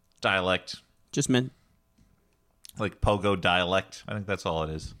 dialect, Just meant. like Pogo dialect. I think that's all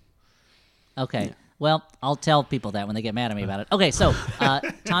it is. Okay. Yeah. Well, I'll tell people that when they get mad at me about it. Okay, so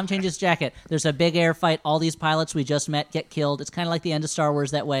Tom changes jacket. There's a big air fight. All these pilots we just met get killed. It's kind of like the end of Star Wars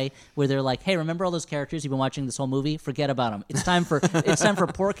that way, where they're like, "Hey, remember all those characters you've been watching this whole movie? Forget about them. It's time for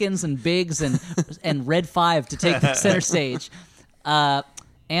Porkins and Biggs and Red 5 to take the center stage."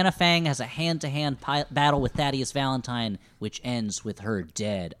 Anna Fang has a hand-to-hand battle with Thaddeus Valentine, which ends with her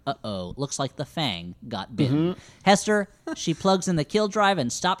dead. Uh-oh. Looks like the Fang got bitten. Hester, she plugs in the kill drive and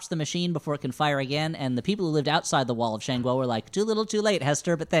stops the machine before it can fire again, and the people who lived outside the wall of Shangguo were like, too little too late,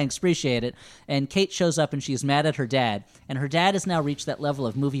 Hester, but thanks, appreciate it. And Kate shows up and she's mad at her dad, and her dad has now reached that level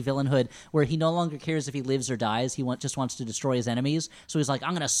of movie villainhood where he no longer cares if he lives or dies, he just wants to destroy his enemies, so he's like, I'm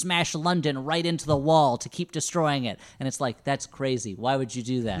going to smash London right into the wall to keep destroying it. And it's like, that's crazy. Why would you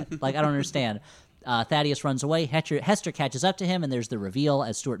do that? Like, I don't understand. Thaddeus runs away. Hester catches up to him, and there's the reveal,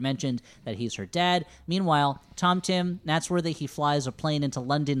 as Stuart mentioned, that he's her dad. Meanwhile, Tom Tim, Natsworthy, he flies a plane into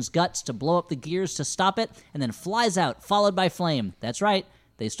London's guts to blow up the gears to stop it, and then flies out, followed by flame. That's right.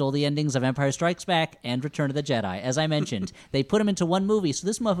 They stole the endings of Empire Strikes Back and Return of the Jedi. As I mentioned, they put them into one movie, so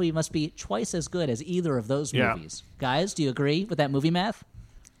this movie must be twice as good as either of those movies. Guys, do you agree with that movie math?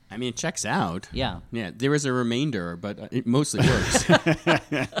 I mean, it checks out. Yeah. Yeah, there is a remainder, but it mostly works.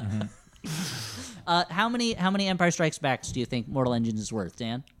 How many Empire Strikes Backs do you think Mortal Engines is worth,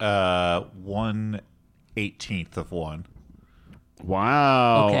 Dan? 1/18 of one.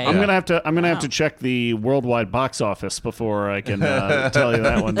 Wow. Okay. I'm gonna have to check the worldwide box office before I can tell you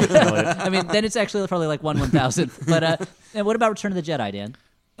that one. I mean, then it's actually probably like 1/1000th. But and what about Return of the Jedi, Dan?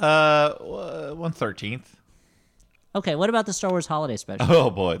 1/13. Okay, what about the Star Wars Holiday Special? Oh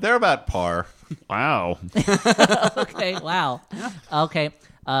boy, they're about par. Wow. Okay, wow. Okay.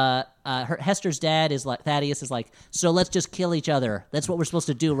 Hester's dad is like, Thaddeus is like, so let's just kill each other. That's what we're supposed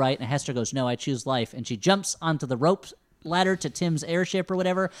to do, right? And Hester goes, no, I choose life. And she jumps onto the rope ladder to Tim's airship or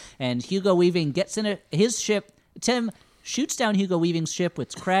whatever, and Hugo Weaving gets in his ship. Tim shoots down Hugo Weaving's ship,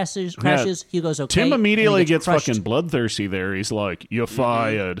 which crashes. Yeah. Hugo's okay. Tim immediately gets crushed. fucking bloodthirsty there. He's like, you're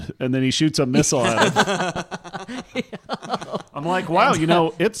fired. And then he shoots a missile at him. I'm like, wow,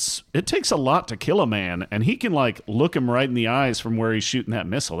 it takes a lot to kill a man, and he can like look him right in the eyes from where he's shooting that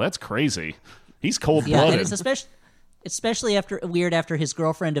missile. That's crazy. He's cold-blooded. Yeah, and it's especially after his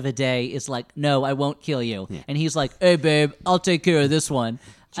girlfriend of a day is like, no, I won't kill you. Yeah. And he's like, hey, babe, I'll take care of this one.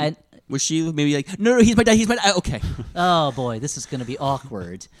 Was she maybe like, no, he's my dad, okay. Oh, boy, this is going to be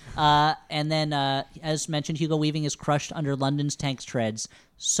awkward. And then, as mentioned, Hugo Weaving is crushed under London's tank's treads.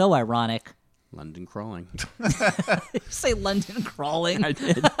 So ironic. London crawling. You say London crawling? I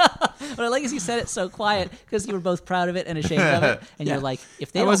did. What I like is you said it so quiet because you were both proud of it and ashamed of it. And you're like,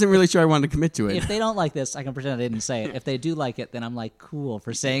 I wasn't really sure I wanted to commit to it. If they don't like this, I can pretend I didn't say it. If they do like it, then I'm like, cool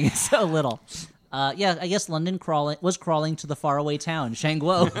for saying it so little. Yeah, I guess London was crawling to the faraway town,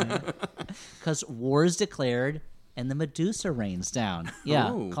 Shangguo, because war is declared and the Medusa rains down. Yeah,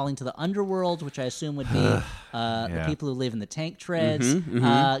 calling to the underworld, which I assume would be the people who live in the tank treads.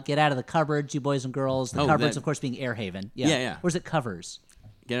 Get out of the cupboards, you boys and girls. The cupboards, of course, being Airhaven. Yeah. Or is it covers?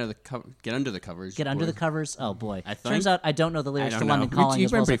 Get under the covers. Get under the covers? Oh, boy. I think. Turns out I don't know the lyrics to London Calling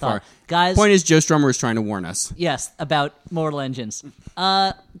as well as I thought. Guys, point is, Joe Strummer is trying to warn us. Yes, about Mortal Engines.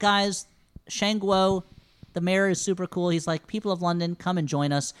 Guys, Shangguo, the mayor is super cool. He's like, people of London, come and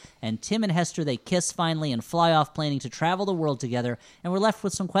join us. And Tim and Hester, they kiss finally and fly off planning to travel the world together. And we're left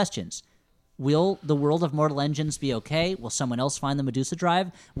with some questions. Will the world of Mortal Engines be okay? Will someone else find the Medusa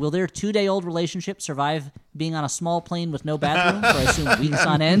drive? Will their 2-day-old relationship survive being on a small plane with no bathroom for, I assume, weeks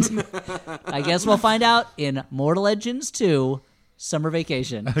on end? I guess we'll find out in Mortal Engines 2, Summer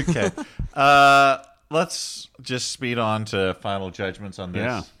Vacation. Okay. Let's just speed on to final judgments on this.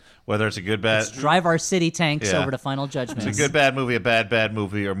 Yeah. Whether it's a good, bad... Let's drive our city tanks over to final judgments. It's a good, bad movie, a bad, bad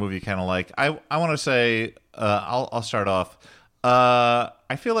movie, or a movie you kind of like. I want to say, I'll start off.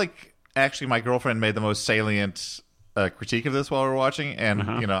 I feel like, actually, my girlfriend made the most salient critique of this while we were watching, and,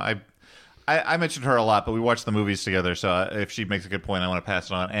 I mentioned her a lot, but we watched the movies together, so if she makes a good point, I want to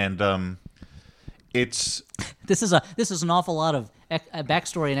pass it on. And it's... This is an awful lot of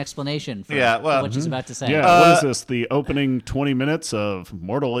backstory and explanation for what she's about to say. Yeah, what is this? The opening 20 minutes of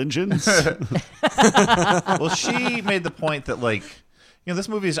Mortal Engines? Well, she made the point that, like, this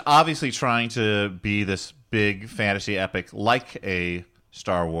movie is obviously trying to be this big fantasy epic like a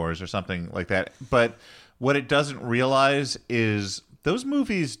Star Wars or something like that. But what it doesn't realize is those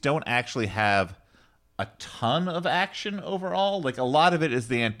movies don't actually have a ton of action overall. Like, a lot of it is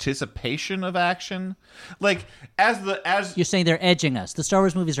the anticipation of action. Like, as you're saying, they're edging us. The Star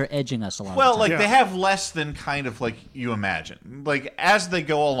Wars movies are edging us along. Well, like, they have less than kind of like you imagine. Like, as they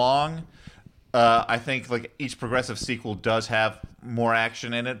go along, I think like each progressive sequel does have more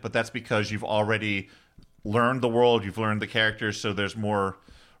action in it, but that's because you've already learned the world, you've learned the characters, so there's more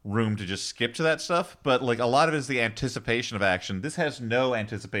room to just skip to that stuff. But like, a lot of it is the anticipation of action. This has no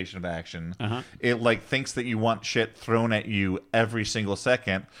anticipation of action. It like thinks that you want shit thrown at you every single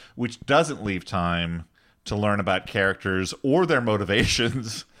second, which doesn't leave time to learn about characters or their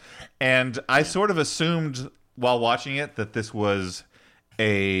motivations. And I sort of assumed while watching it that this was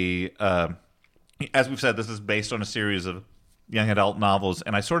a as we've said, this is based on a series of young adult novels,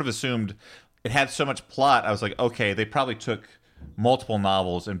 and I sort of assumed it had so much plot. I was like, okay, they probably took multiple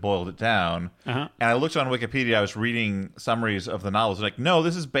novels and boiled it down. And I looked on Wikipedia. I was reading summaries of the novels. Like, no,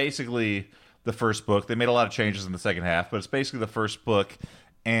 this is basically the first book. They made a lot of changes in the second half, but it's basically the first book.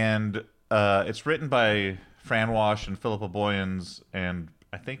 And it's written by Fran Walsh and Philippa Boyens, and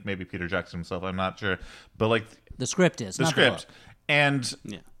I think maybe Peter Jackson himself. I'm not sure, but like the script is the not script. The book. And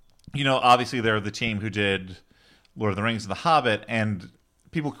obviously they're the team who did Lord of the Rings and The Hobbit, and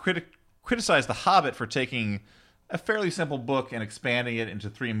people criticize The Hobbit for taking a fairly simple book and expanding it into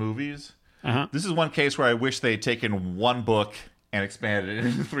 3 movies. This is one case where I wish they'd taken one book and expanded it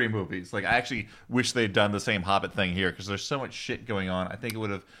into 3 movies. Like, I actually wish they'd done the same Hobbit thing here, because there's so much shit going on. I think it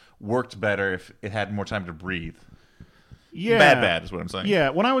would have worked better if it had more time to breathe. Yeah, bad is what I'm saying. Yeah,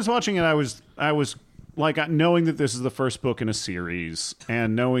 when I was watching it, I was like, knowing that this is the first book in a series,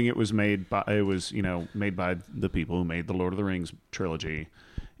 and knowing it was made by the people who made the Lord of the Rings trilogy.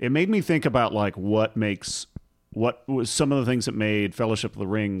 It made me think about like what was some of the things that made Fellowship of the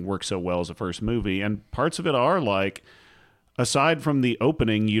Ring work so well as a first movie, and parts of it are like, aside from the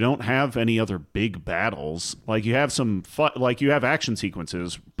opening, you don't have any other big battles. Like, you have some you have action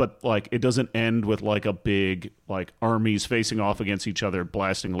sequences, but like it doesn't end with like a big like armies facing off against each other,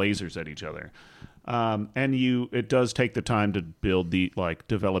 blasting lasers at each other. And it does take the time to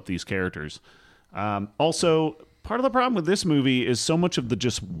develop these characters. Also, part of the problem with this movie is so much of the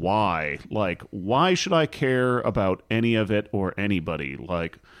just why. Like, why should I care about any of it or anybody?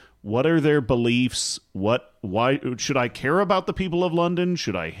 Like, what are their beliefs? Why should I care about the people of London?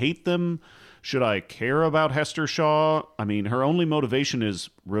 Should I hate them? Should I care about Hester Shaw? I mean, her only motivation is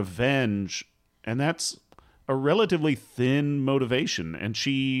revenge, and that's a relatively thin motivation. And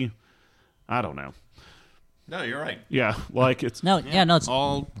I don't know. No, you're right. Yeah, like it's it's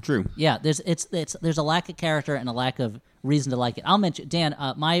all true. Yeah, there's a lack of character and a lack of reason to like it. I'll mention, Dan,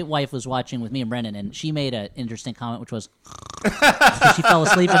 my wife was watching with me and Brendan, and she made an interesting comment, which was she fell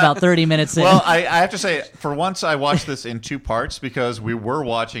asleep about 30 minutes in. Well, I have to say, for once, I watched this in 2 parts because we were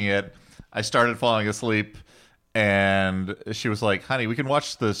watching it. I started falling asleep, and she was like, honey, we can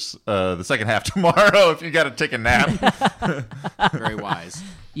watch this the second half tomorrow if you got to take a nap. Very wise.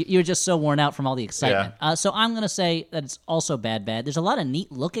 You're just so worn out from all the excitement. Yeah. So I'm going to say that it's also bad. There's a lot of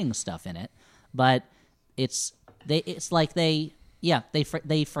neat looking stuff in it, but it's like they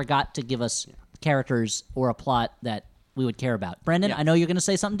forgot to give us characters or a plot that we would care about. Brendan, I know you're going to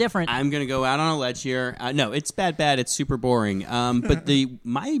say something different. I'm going to go out on a ledge here. No, it's bad. It's super boring. But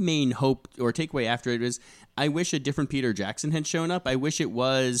my main hope or takeaway after it is, I wish a different Peter Jackson had shown up. I wish it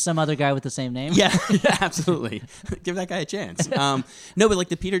was some other guy with the same name. Yeah, absolutely. Give that guy a chance. No, but like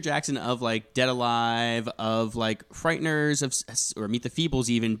the Peter Jackson of like Dead Alive, of like Frighteners, or Meet the Feebles,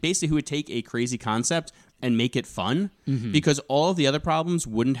 even basically, who would take a crazy concept and make it fun. Because all of the other problems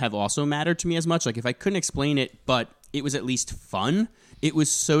wouldn't have also mattered to me as much. Like, if I couldn't explain it, but it was at least fun. It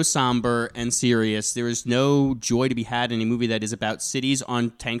was so somber and serious. There is no joy to be had in a movie that is about cities on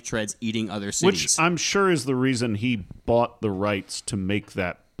tank treads eating other cities. Which I'm sure is the reason he bought the rights to make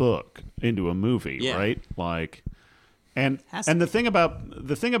that book into a movie, right? Like, and the thing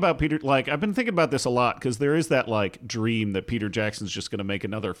about Peter, like, I've been thinking about this a lot, because there is that like dream that Peter Jackson's just going to make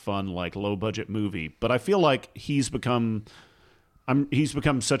another fun like low budget movie, but I feel like he's become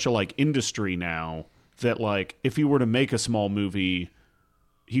such a like industry now that like if he were to make a small movie,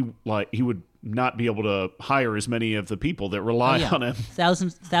 he would not be able to hire as many of the people that rely on him.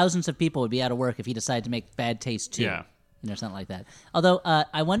 Thousands of people would be out of work if he decided to make Bad Taste 2. Yeah. Or something like that. Although,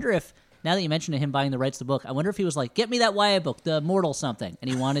 I wonder if Now that you mentioned him buying the rights to the book, I wonder if he was like, get me that YA book, the Mortal something. And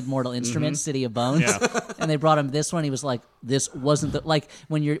he wanted Mortal Instruments, City of Bones. And they brought him this one. He was like, this wasn't the, like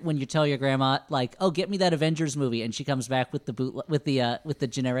when you tell your grandma, like, oh, get me that Avengers movie. And she comes back with the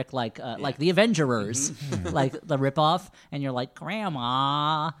generic, like the Avengerers, like the ripoff. And you're like,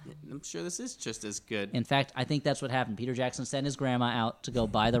 Grandma. I'm sure this is just as good. In fact, I think that's what happened. Peter Jackson sent his grandma out to go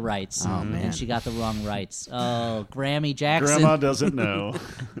buy the rights. Oh, man. And she got the wrong rights. Oh, Grammy Jackson. Grandma doesn't know.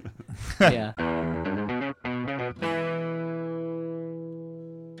 Yeah.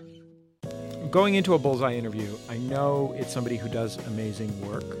 Going into a Bullseye interview, I know it's somebody who does amazing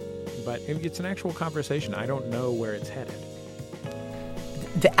work, but if it's an actual conversation, I don't know where it's headed.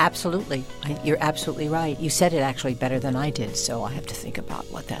 Absolutely. You're absolutely right. You said it actually better than I did, so I have to think about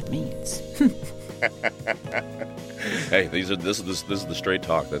what that means. Hey, this is the straight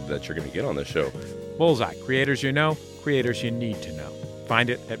talk that you're going to get on this show. Bullseye, creators you know, creators you need to know. Find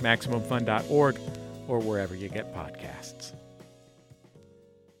it at MaximumFun.org or wherever you get podcasts.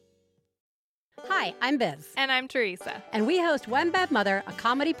 Hi, I'm Biz. And I'm Teresa. And we host When Bad Mother, a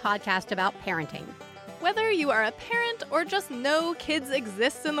comedy podcast about parenting. Whether you are a parent or just know kids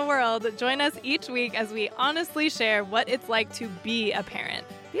exist in the world, join us each week as we honestly share what it's like to be a parent.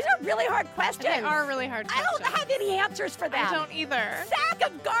 These are really hard questions. They are really hard questions. I don't have any answers for them. I don't either. Sack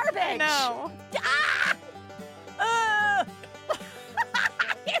of garbage. I know.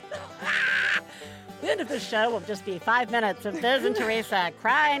 The end of the show will just be 5 minutes of Biz and Teresa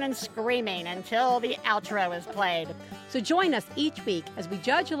crying and screaming until the outro is played. So join us each week as we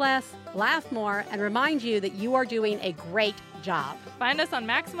judge less, laugh more, and remind you that you are doing a great job. Find us on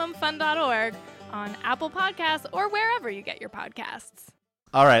MaximumFun.org, on Apple Podcasts, or wherever you get your podcasts.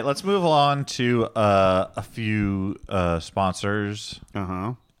 All right, let's move on to a few sponsors.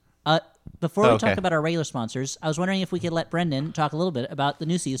 Before we talk about our regular sponsors, I was wondering if we could let Brendan talk a little bit about the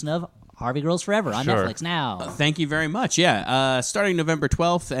new season of Harvey Girls Forever on Netflix now. Thank you very much. Yeah, starting November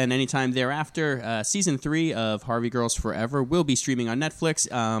 12th and anytime thereafter, Season 3 of Harvey Girls Forever will be streaming on Netflix.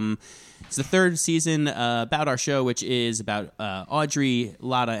 It's the third season about our show, which is about Audrey,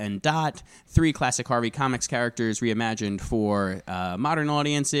 Lotta, and Dot, three classic Harvey Comics characters reimagined for modern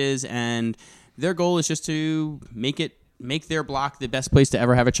audiences, and their goal is just to make their block the best place to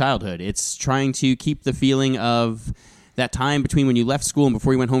ever have a childhood. It's trying to keep the feeling of that time between when you left school and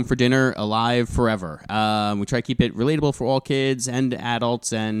before you went home for dinner alive forever. We try to keep it relatable for all kids and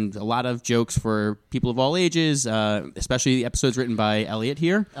adults, and a lot of jokes for people of all ages, especially the episodes written by Elliot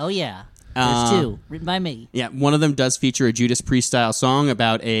here. Oh, yeah. There's two, written by me. Yeah, one of them does feature a Judas Priest-style song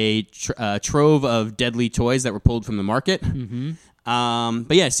about a trove of deadly toys that were pulled from the market. Mm-hmm.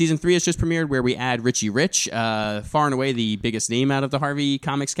 But yeah, Season 3 has just premiered, where we add Richie Rich, far and away the biggest name out of the Harvey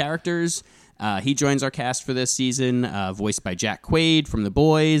Comics characters. He joins our cast for this season, voiced by Jack Quaid from The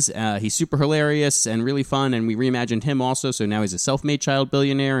Boys. He's super hilarious and really fun, and we reimagined him also, so now he's a self-made child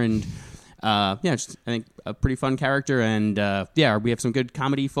billionaire, and just, I think a pretty fun character, and we have some good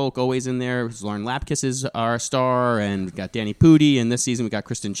comedy folk always in there. Lauren Lapkus is our star, and we've got Danny Pudi, and this season we got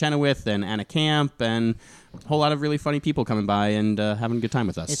Kristen Chenoweth and Anna Camp, and a whole lot of really funny people coming by and having a good time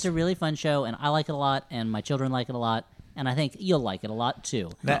with us. It's a really fun show, and I like it a lot, and my children like it a lot. And I think you'll like it a lot,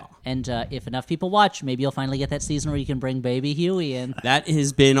 too. And if enough people watch, maybe you'll finally get that season where you can bring baby Huey in. That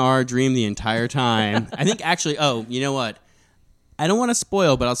has been our dream the entire time. I think actually, you know what? I don't want to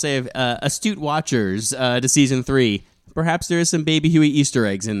spoil, but I'll say astute watchers to Season 3, perhaps there is some baby Huey Easter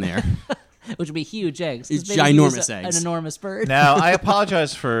eggs in there. Which would be huge eggs. It's ginormous eggs. An enormous bird. Now, I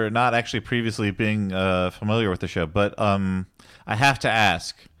apologize for not actually previously being familiar with the show, but I have to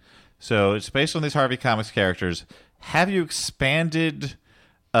ask. So it's based on these Harvey Comics characters. Have you expanded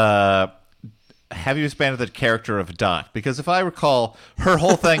the character of Dot? Because if I recall, her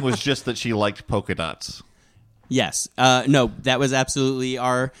whole thing was just that she liked polka dots. Yes. No, that was absolutely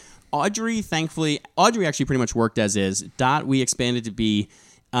our Audrey. Thankfully, Audrey actually pretty much worked as is. Dot, we expanded to be.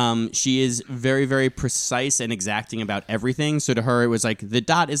 She is very, very precise and exacting about everything. So to her, it was like the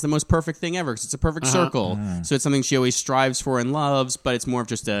dot is the most perfect thing ever because it's a perfect circle. So it's something she always strives for and loves, but it's more of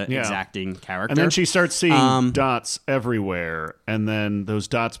just an exacting character. And then she starts seeing dots everywhere, and then those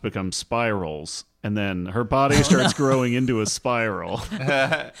dots become spirals. And then her body starts growing into a spiral.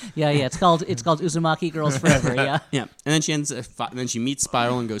 It's called Uzumaki Girls Forever. Yeah. Yeah. And then then she meets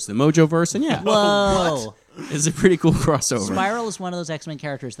Spiral and goes to the Mojoverse, and Whoa. It's a pretty cool crossover. Spiral is one of those X-Men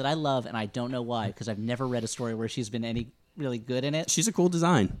characters that I love, and I don't know why, because I've never read a story where she's been any really good in it. She's a cool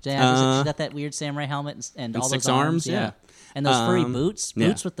design. Yeah, she's got that weird samurai helmet and all six those arms. Yeah. And those furry boots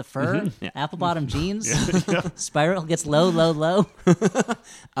with the fur, apple-bottom jeans. Spiral gets low.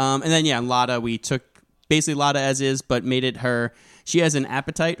 And then, Lotta, we took basically Lotta as is, but made it her. she has an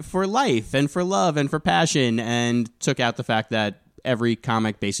appetite for life and for love and for passion, and took out the fact that every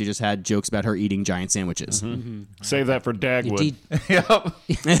comic basically just had jokes about her eating giant sandwiches. Save that for Dagwood. Yeah.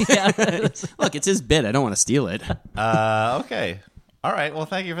 Look, it's his bit. I don't want to steal it. Okay. All right. Well,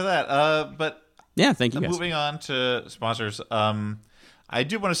 thank you for that. But Yeah, thank you guys. moving on to sponsors, I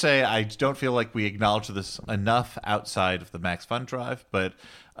do want to say I don't feel like we acknowledge this enough outside of the Max Fun Drive, but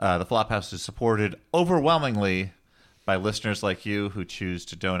the Flophouse is supported overwhelmingly by listeners like you who choose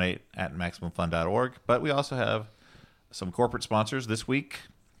to donate at MaximumFun.org. But we also have some corporate sponsors this week.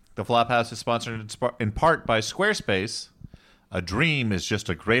 The Flophouse is sponsored in part by Squarespace. A dream is just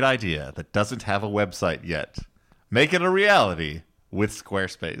a great idea that doesn't have a website yet. Make it a reality with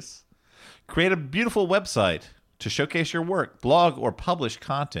Squarespace. Create a beautiful website to showcase your work, blog, or publish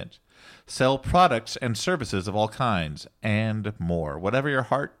content. Sell products and services of all kinds, and more. Whatever your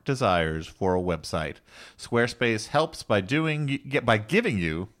heart desires for a website. Squarespace helps by giving you.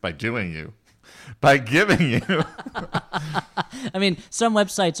 I mean, some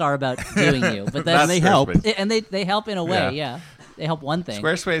websites are about doing you, but then they help, and they help in a way. Yeah. They help one thing.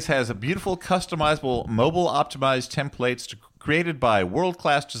 Squarespace has a beautiful, customizable, mobile-optimized templates created by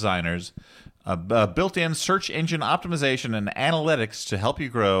world-class designers, built-in search engine optimization and analytics to help you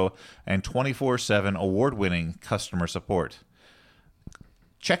grow, and 24/7 award-winning customer support.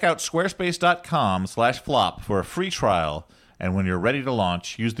 Check out squarespace.com/flop for a free trial, and when you're ready to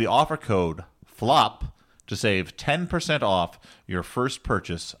launch, use the offer code FLOP to save 10% off your first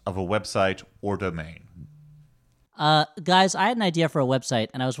purchase of a website or domain. Guys, I had an idea for a website,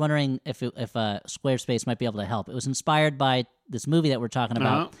 and I was wondering if Squarespace might be able to help. It was inspired by this movie that we're talking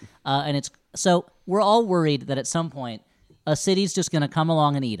about, and so we're all worried that at some point a city's just going to come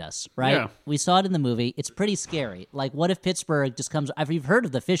along and eat us, right? Yeah. We saw it in the movie. It's pretty scary. Like, what if Pittsburgh just comes? You've heard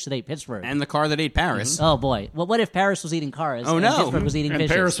of the fish that ate Pittsburgh And the car that ate Paris. Oh boy! Well, what if Paris was eating cars? Oh, and no. Pittsburgh was eating And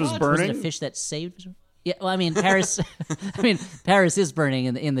fishes. Paris was burning? Was it a fish that saved? Yeah, well, I mean, Paris. I mean, Paris is burning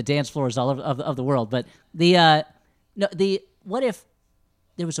in the dance floors all of the world. But what if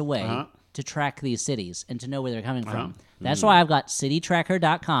there was a way to track these cities and to know where they're coming from? That's why I've got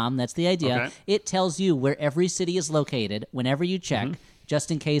citytracker.com. That's the idea. Okay. It tells you where every city is located whenever you check, just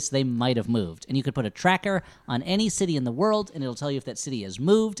in case they might have moved. And you could put a tracker on any city in the world, and it'll tell you if that city has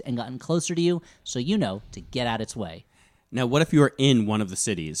moved and gotten closer to you, so you know to get out its way. Now, what if you were in one of the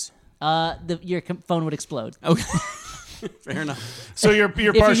cities? Your phone would explode. Okay. Fair enough. So you're If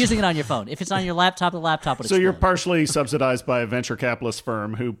you're using it on your phone. If it's on your laptop, the laptop would explode. So you're partially subsidized by a venture capitalist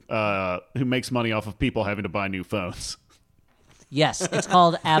firm who makes money off of people having to buy new phones. Yes, it's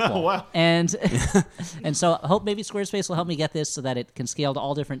called Apple. Oh, wow. And so I hope maybe Squarespace will help me get this so that it can scale to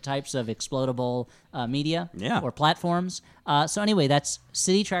all different types of explodable media or platforms. So anyway, that's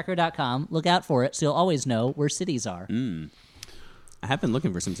citytracker.com. Look out for it so you'll always know where cities are. I have been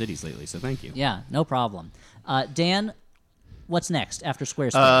looking for some cities lately, so thank you. Yeah, no problem. Dan, what's next after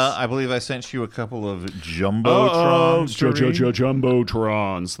Squarespace? I believe I sent you a couple of Jumbotrons.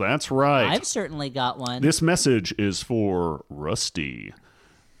 Jumbotrons. That's right. I've certainly got one. This message is for Rusty.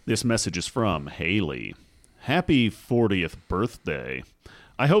 This message is from Haley. Happy 40th birthday.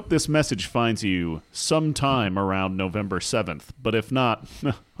 I hope this message finds you sometime around November 7th, but if not,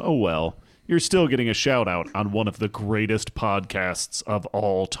 oh well. You're still getting a shout-out on one of the greatest podcasts of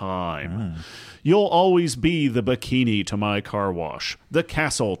all time. You'll always be the bikini to my car wash, the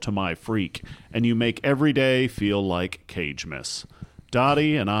castle to my freak, and you make every day feel like Cagemas.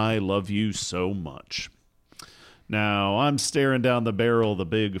 Dottie and I love you so much. Now, I'm staring down the barrel of the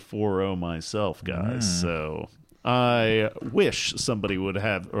big 4-0 myself, guys, so I wish somebody would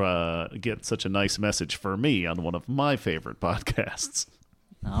have get such a nice message for me on one of my favorite podcasts.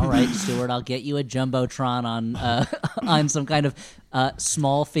 All right, Stuart, I'll get you a Jumbotron on some kind of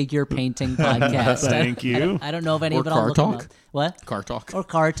small figure painting podcast. Thank you. I don't know of any, Or but Car I'll look them Talk. up. What? Car Talk. Or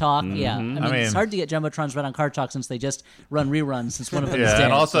Car Talk, yeah. I mean, it's hard to get Jumbotrons right on Car Talk since they just run reruns since one of them is dead.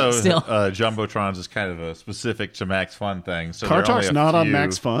 And also Still. Jumbotrons is kind of a specific to Max Fun thing. So Car there are only Talk's a not on few-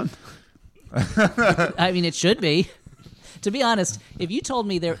 Max Fun. I mean, it should be. To be honest, if you told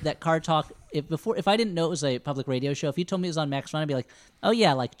me that Car Talk, if I didn't know it was a public radio show, if you told me it was on Max Fun, I'd be like, oh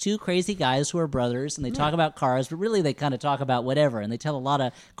yeah, like two crazy guys who are brothers and they talk about cars, but really they kind of talk about whatever and they tell a lot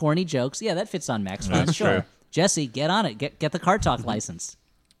of corny jokes. Yeah, that fits on Max Fun. That's Sure. true. Jesse, get on it. Get the Car Talk license.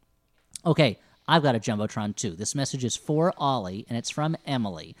 Okay, I've got a Jumbotron too. This message is for Ollie and it's from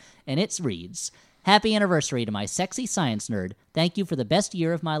Emily, and it reads, Happy anniversary to my sexy science nerd. Thank you for the best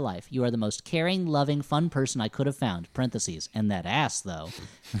year of my life. You are the most caring, loving, fun person I could have found. Parentheses. And that ass, though.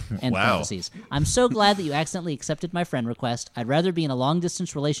 End Wow. parentheses. I'm so glad that you accidentally accepted my friend request. I'd rather be in a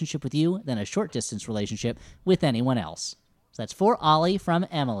long-distance relationship with you than a short-distance relationship with anyone else. So that's for Ollie from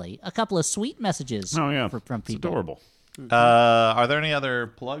Emily. A couple of sweet messages. Oh yeah, from it's people. adorable. Are there any other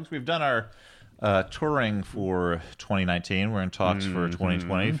plugs? We've done our touring for 2019. We're in talks for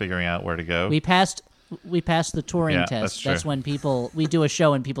 2020, figuring out where to go. We passed the touring Yeah, test. that's true. when we do a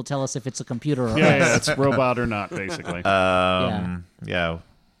show and people tell us if it's a computer or Yeah, it's robot or not, basically. Yeah.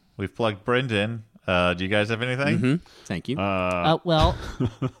 We've plugged Brendan. Do you guys have anything? Thank you. well,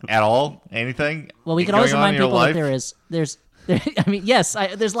 At all? Anything? well, we can going always on remind in your people that life? there's I mean, yes,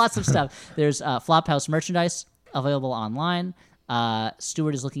 there's lots of stuff. There's Flophouse merchandise available online.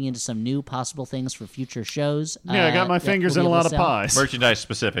 Stuart is looking into some new possible things for future shows. Yeah, I got my that fingers we'll in be a able lot to of sell. pies. Merchandise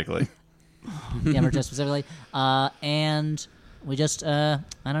specifically. Yeah, merchandise specifically. And we just, I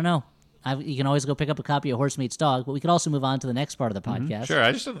don't know. You can always go pick up a copy of Horse Meets Dog, but we could also move on to the next part of the podcast. Sure.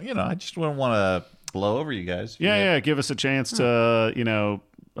 I just wouldn't want to blow over you guys. Yeah, give us a chance to,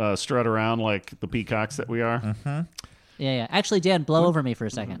 strut around like the peacocks that we are. Yeah. Actually, Dan, blow over me for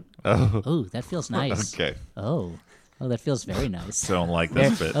a second. Oh. Ooh, that feels nice. Okay. Oh, that feels very nice. Don't like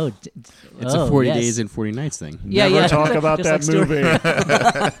this bit. It's a 40 yes. days and 40 nights thing. Yeah, Never yeah. talk about Just that like movie.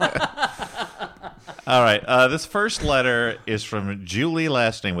 All right. This first letter is from Julie,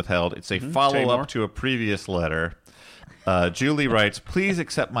 last name withheld. It's a Tamar. follow-up to a previous letter. Julie writes, please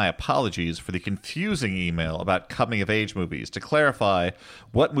accept my apologies for the confusing email about coming-of-age movies. To clarify,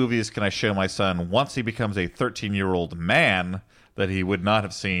 what movies can I show my son once he becomes a 13-year-old man that he would not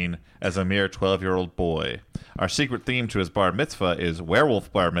have seen as a mere 12-year-old boy? Our secret theme to his bar mitzvah is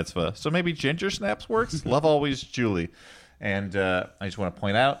werewolf bar mitzvah, so maybe Ginger Snaps works? Love always, Julie. And I just want to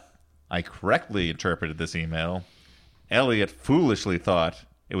point out, I correctly interpreted this email. Elliot foolishly thought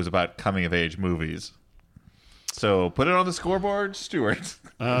it was about coming-of-age movies. So put it on the scoreboard, Stuart.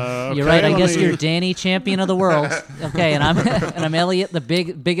 You're right. I guess you're Danny, champion of the world. Okay, and I'm Elliot, the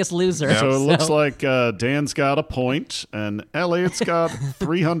biggest loser. So it looks like Dan's got a point, and Elliot's got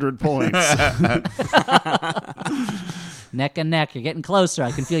 300 points. Neck and neck. You're getting closer.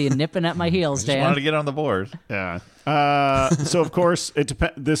 I can feel you nipping at my heels, Just Dan. wanted to get on the board. Yeah. So of course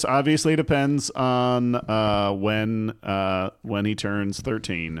this obviously depends on when he turns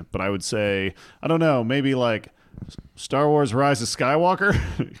 13. But I would say, I don't know, maybe like Star Wars: Rise of Skywalker,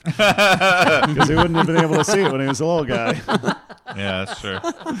 because he wouldn't have been able to see it when he was a little guy. Yeah, that's true.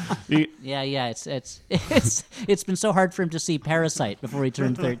 Yeah. It's been so hard for him to see Parasite before he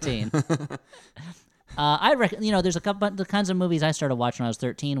turned 13. I reckon, there's a couple. The kinds of movies I started watching when I was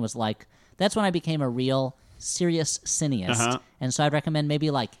 13 was like, that's when I became a real serious cineast. And so I'd recommend maybe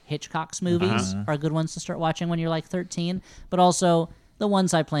like Hitchcock's movies are good ones to start watching when you're like 13. But also the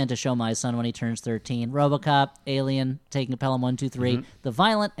ones I plan to show my son when he turns 13: RoboCop, Alien, Taking Pelham 1, 2, 3, the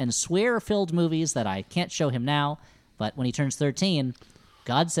violent and swear-filled movies that I can't show him now, but when he turns 13,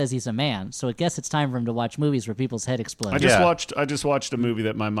 God says he's a man, so I guess it's time for him to watch movies where people's head explodes. I just watched a movie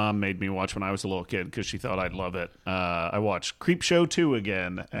that my mom made me watch when I was a little kid because she thought I'd love it. I watched Creepshow 2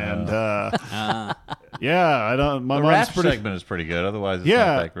 again, and yeah, I don't. My The mom's rap pretty. segment is pretty good. Otherwise, it's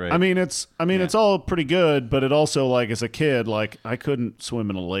not that great. I mean it's all pretty good, but it also, like, as a kid, like, I couldn't swim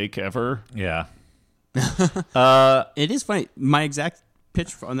in a lake ever. Yeah. It is funny. My exact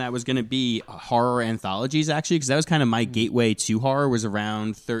pitch on that was going to be horror anthologies, actually, because that was kind of my gateway to horror, was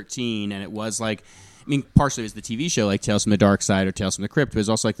around 13, and it was like, I mean, partially it was the TV show, like Tales from the Dark Side or Tales from the Crypt, but it was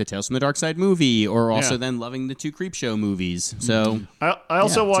also like the Tales from the Dark Side movie, or also then loving the 2 Creepshow movies. So I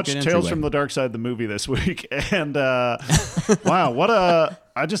also watched it's a good Tales entryway. from the Dark Side, the movie, this week, and wow,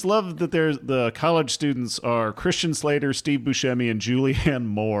 I just love that there's the college students are Christian Slater, Steve Buscemi, and Julianne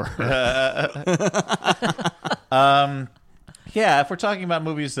Moore. Yeah, if we're talking about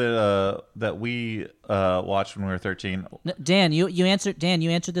movies that we watched when we were 13. Dan, you answered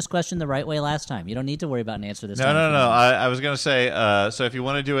this question the right way last time. You don't need to worry about an answer this time. No. I was going to say, so if you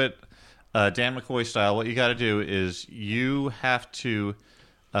want to do it Dan McCoy style, what you got to do is you have to,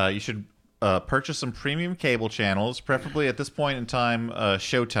 you should purchase some premium cable channels, preferably at this point in time,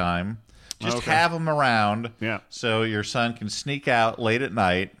 Showtime. Just have them around so your son can sneak out late at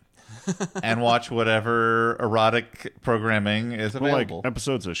night and watch whatever erotic programming is available. Like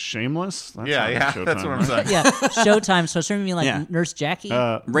episodes of Shameless? That's that's what I'm saying. Yeah, Showtime. So certainly you mean like Nurse Jackie?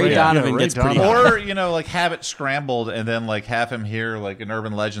 Ray Donovan gets pretty hot. Or, like have it scrambled and then like have him hear like an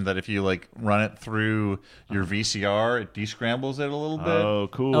urban legend that if you like run it through your VCR, it descrambles it a little bit. Oh,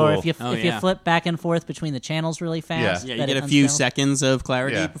 cool. Or if you flip back and forth between the channels really fast. Yeah, you get a few seconds of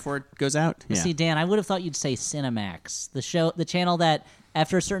clarity before it goes out. Yeah. See, Dan, I would have thought you'd say Cinemax, the channel that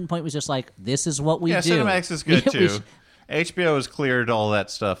after a certain point was just like, this is what we do. Yeah, Cinemax is good too. HBO has cleared all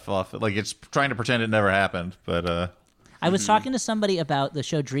that stuff off. Like, it's trying to pretend it never happened, but... I was talking to somebody about the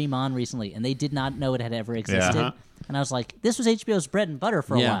show Dream On recently, and they did not know it had ever existed. And I was like, this was HBO's bread and butter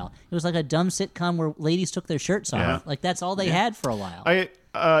for a while. It was like a dumb sitcom where ladies took their shirts off. Like, that's all they had for a while. I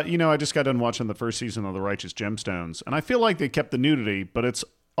just got done watching the first season of The Righteous Gemstones, and I feel like they kept the nudity, but it's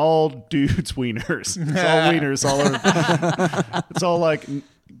all dudes' wieners. It's all wieners all over. It's all like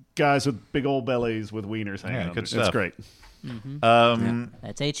guys with big old bellies with wieners hanging out. It's great.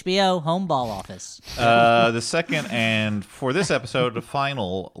 That's HBO, home ball office. The second and, for this episode, the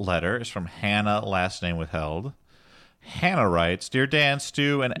final letter is from Hannah, last name withheld. Hannah writes, Dear Dan,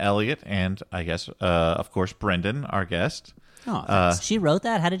 Stu, and Elliot, and I guess, of course, Brendan, our guest. Oh, she wrote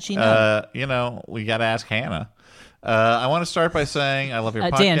that? How did she know? We got to ask Hannah. I want to start by saying I love your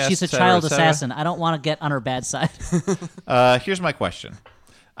podcast. Dan, she's a child assassin. I don't want to get on her bad side. Here's my question.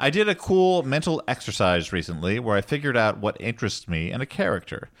 I did a cool mental exercise recently where I figured out what interests me in a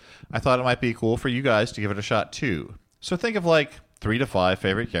character. I thought it might be cool for you guys to give it a shot too. So think of like 3 to 5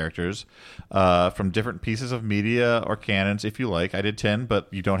 favorite characters from different pieces of media or canons if you like. I did 10, but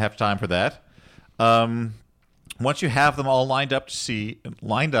you don't have time for that. Once you have them all lined up, see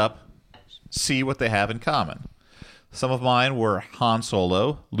what they have in common. Some of mine were Han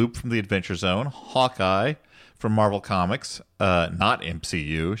Solo, Luke from the Adventure Zone, Hawkeye from Marvel Comics, not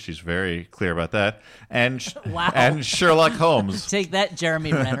MCU. She's very clear about that. And and Sherlock Holmes. Take that,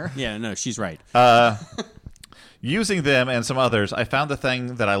 Jeremy Renner. Yeah, no, she's right. Using them and some others, I found the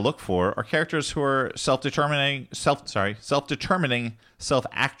thing that I look for are characters who are self-determining,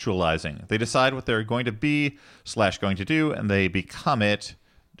 self-actualizing. They decide what they're going to be / going to do, and they become it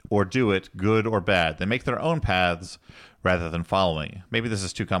or do it, good or bad. They make their own paths rather than following. Maybe this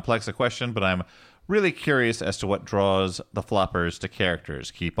is too complex a question, but I'm really curious as to what draws the floppers to characters.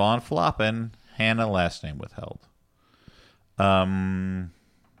 Keep on flopping. Hannah, last name withheld.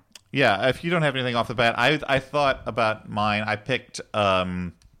 Yeah, if you don't have anything off the bat, I thought about mine. I picked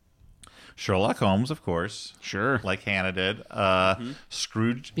Sherlock Holmes, of course. Sure. Like Hannah did.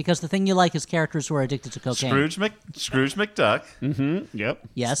 Scrooge. Because the thing you like is characters who are addicted to cocaine. Scrooge McDuck. Mm-hmm. Yep.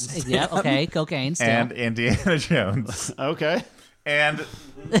 Yes. Yeah. Okay. Cocaine. Still. And Indiana Jones. Okay. And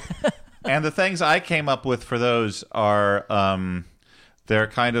the things I came up with for those are they're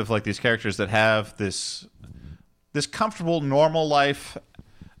kind of like these characters that have this comfortable, normal life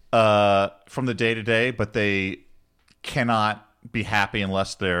from the day to day, but they cannot be happy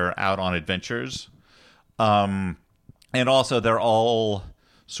unless they're out on adventures. And also they're all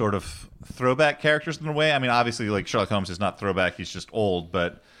sort of throwback characters in a way. I mean, obviously, like Sherlock Holmes is not throwback; he's just old.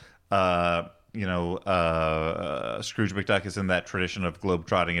 But Scrooge McDuck is in that tradition of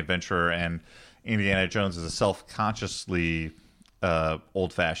globe-trotting adventurer, and Indiana Jones is a self-consciously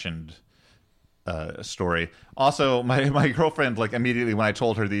old-fashioned story. Also, my girlfriend, like, immediately when I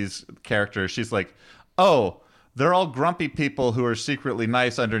told her these characters, she's like, "Oh, they're all grumpy people who are secretly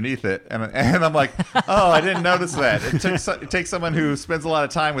nice underneath it." And I'm like, "Oh, I didn't notice that." It takes someone who spends a lot of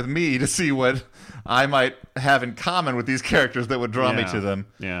time with me to see what I might have in common with these characters that would draw me to them.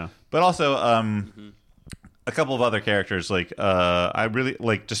 Yeah. But also, a couple of other characters, like I really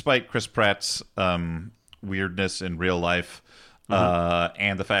like, despite Chris Pratt's weirdness in real life,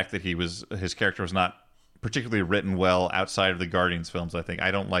 and the fact that his character was not particularly written well outside of the Guardians films. I think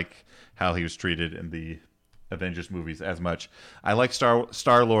I don't like how he was treated in the Avengers movies as much. I like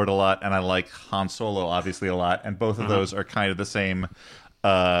Star-Lord a lot, and I like Han Solo obviously a lot, and both of those are kind of the same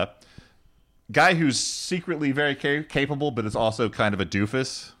guy who's secretly very capable, but is also kind of a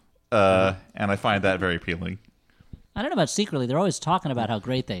doofus. And I find that very appealing. I don't know about secretly. They're always talking about how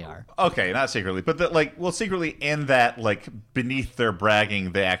great they are. Okay, not secretly, but secretly in that, like, beneath their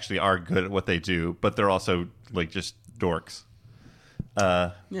bragging, they actually are good at what they do, but they're also like just dorks.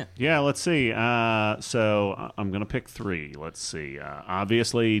 Yeah. Let's see. So I'm gonna pick 3. Let's see.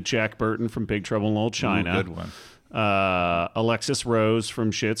 Obviously, Jack Burton from Big Trouble in Little China. Ooh, good one. Alexis Rose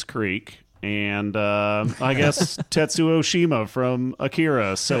from Schitt's Creek. And I guess Tetsuo Oshima from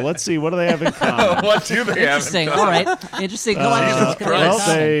Akira. So let's see, what do they have in common? What do they have in Interesting. All right. Interesting. Go on.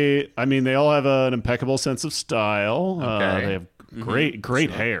 They all have an impeccable sense of style. Okay. They have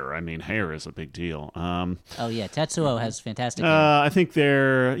great hair. I mean, hair is a big deal. Oh yeah, Tetsuo has fantastic hair. I think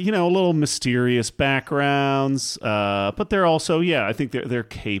they're a little mysterious backgrounds, but they're also I think they're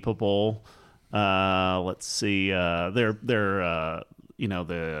capable. Let's see,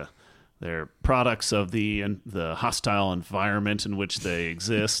 they're products of the hostile environment in which they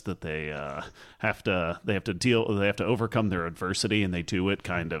exist. That they have to overcome their adversity, and they do it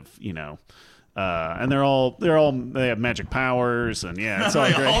kind of, and they have magic powers, and it's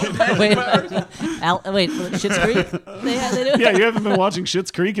all great. Wait, Schitt's Creek? They do? Yeah, you haven't been watching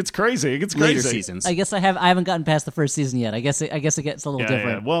Schitt's Creek? It's crazy. It gets crazy. Later seasons. I guess I haven't gotten past the first season yet. I guess it gets a little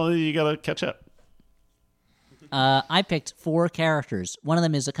different. Yeah. Well, you got to catch up. I picked 4 characters. One of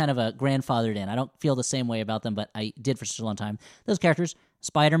them is a kind of a grandfathered in. I don't feel the same way about them, but I did for such a long time. Those characters,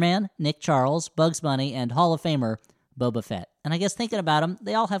 Spider-Man, Nick Charles, Bugs Bunny, and Hall of Famer Boba Fett. And I guess thinking about them,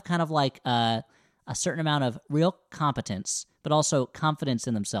 they all have kind of like a certain amount of real competence, but also confidence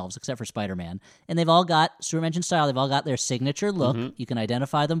in themselves, except for Spider-Man. And they've all got, Stuart mentioned style, they've all got their signature look. You can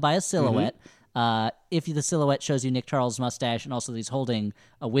identify them by a silhouette. If the silhouette shows you Nick Charles' mustache and also he's holding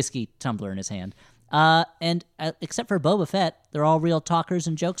a whiskey tumbler in his hand. And except for Boba Fett, they're all real talkers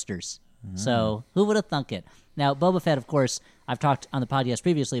and jokesters. So who would have thunk it? Now, Boba Fett, of course, I've talked on the podcast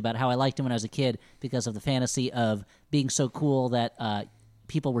previously about how I liked him when I was a kid because of the fantasy of being so cool that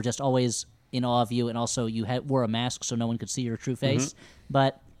people were just always in awe of you, and also you wore a mask so no one could see your true face.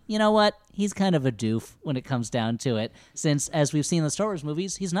 But you know what? He's kind of a doof when it comes down to it, since, as we've seen in the Star Wars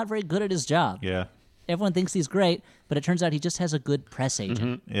movies, he's not very good at his job. Yeah. Everyone thinks he's great, but it turns out he just has a good press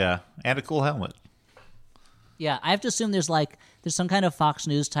agent. Yeah, and a cool helmet. Yeah, I have to assume there's some kind of Fox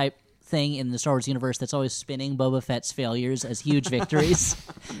News type thing in the Star Wars universe that's always spinning Boba Fett's failures as huge victories.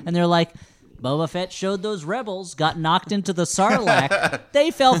 And they're like, Boba Fett showed those rebels, got knocked into the Sarlacc. They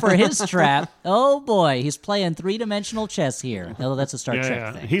fell for his trap. Oh boy, he's playing 3-dimensional chess here. Although that's a Star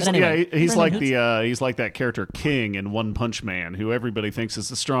Trek thing. He's anyway, he's like he's like that character King in One Punch Man, who everybody thinks is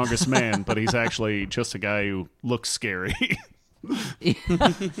the strongest man, but he's actually just a guy who looks scary.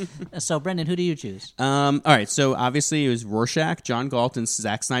 So, Brendan, who do you choose? All right, so obviously it was Rorschach, John Galt, and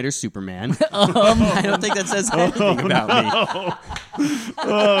Zack Snyder's Superman. I don't think that says anything about me.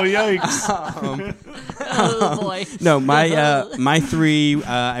 Oh, yikes. Oh, boy. No, my 3,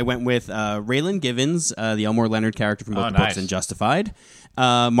 I went with Raylan Givens, the Elmore Leonard character from both the books and Justified.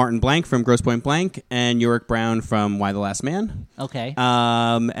 Martin Blank from Grosse Pointe Blank, and Yorick Brown from Y the Last Man. Okay.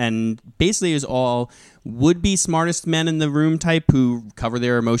 And basically it was all would-be smartest men in the room type who cover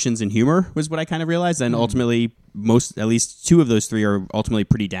their emotions in humor, was what I kind of realized. And ultimately, at least 2 of those 3 are ultimately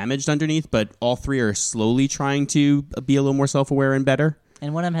pretty damaged underneath, but all 3 are slowly trying to be a little more self-aware and better.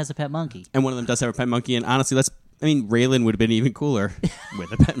 And one of them has a pet monkey. And one of them does have a pet monkey, and honestly, Raylan would have been even cooler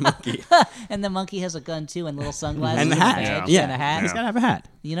with a pet monkey. And the monkey has a gun, too, and little sunglasses. And the hat. And a hat. He's got to have a hat.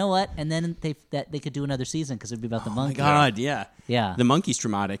 You know what? And then they could do another season because it would be about the monkey. Oh, my God, yeah. Yeah. The monkey's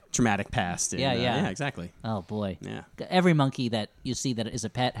traumatic past. And, yeah, exactly. Oh, boy. Yeah. Every monkey that you see that is a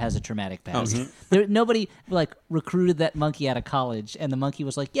pet has a traumatic past. Nobody, recruited that monkey out of college, and the monkey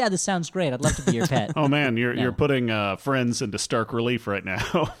was like, yeah, this sounds great. I'd love to be your pet. Oh, man, you're putting Friends into stark relief right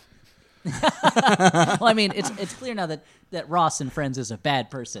now. Well, I mean, it's clear now that Ross in Friends is a bad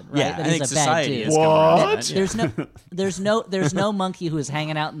person, right? Yeah, that I think he's a bad dude. What? There's no monkey who is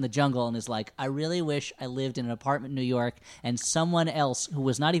hanging out in the jungle and is like, I really wish I lived in an apartment in New York and someone else who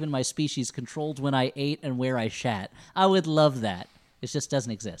was not even my species controlled when I ate and where I shat. I would love that. It just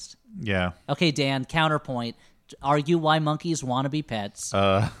doesn't exist. Yeah. Okay, Dan, counterpoint. Argue why monkeys want to be pets.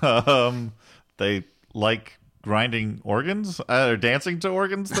 They like grinding organs or dancing to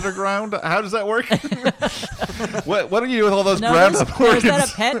organs that are ground. How does that work? what do you do with all those ground up organs? Is that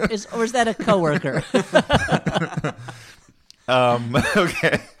a pet or is that a coworker?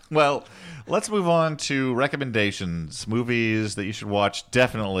 Okay. Well, let's move on to recommendations. Movies that you should watch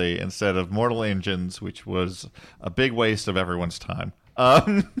definitely instead of Mortal Engines, which was a big waste of everyone's time.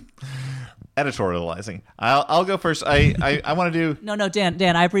 Editorializing. I'll go first. I want to do... No,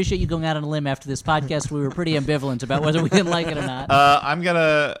 Dan, I appreciate you going out on a limb after this podcast. We were pretty ambivalent about whether we didn't like it or not. I'm going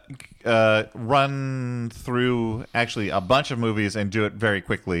to run through actually a bunch of movies and do it very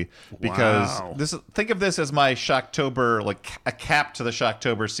quickly because think of this as my Shocktober, like a cap to the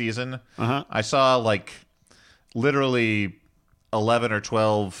Shocktober season. I saw literally 11 or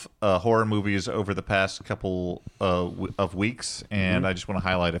 12 horror movies over the past couple of weeks, and I just want to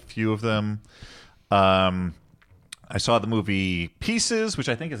highlight a few of them. I saw the movie Pieces, which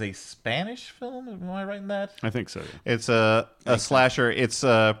I think is a Spanish film. Am I right in that? I think so. Yeah. It's a slasher. It's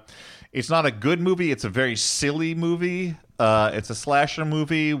not a good movie. It's a very silly movie. It's a slasher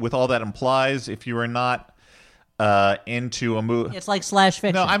movie with all that implies. If you are not into a movie, it's like slash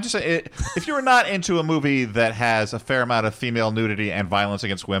fiction. No, I'm just saying, if you are not into a movie that has a fair amount of female nudity and violence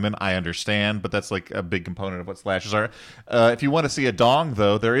against women, I understand, but that's like a big component of what slashers are. If you want to see a dong,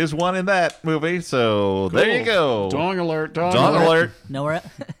 though, there is one in that movie, so there you go. Dong alert! Dong alert!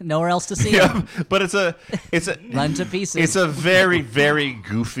 Nowhere else to see him. But it's a Run to Pieces. It's a very, very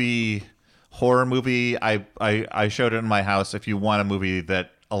goofy horror movie. I showed it in my house. If you want a movie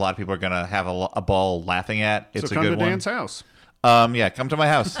that a lot of people are going to have a ball laughing at, it's a good one. So come to Dan's house. Yeah, come to my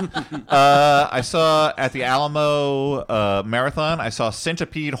house. I saw at the Alamo Marathon, I saw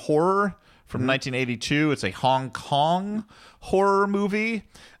Centipede Horror from 1982. It's a Hong Kong horror movie.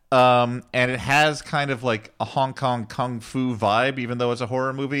 And it has kind of like a Hong Kong kung fu vibe, even though it's a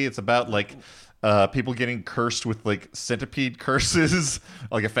horror movie. It's about like people getting cursed with like centipede curses,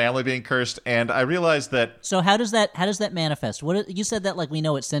 like a family being cursed. And I realized that. So how does that manifest? You said that like we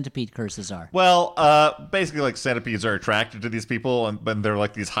know what centipede curses are. Well, basically, like centipedes are attracted to these people, and they're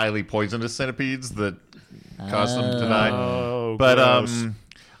like these highly poisonous centipedes that cause them to die. Oh, but gross.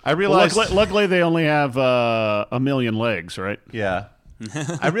 I realized. Well, luckily, they only have 1 million legs, right? Yeah.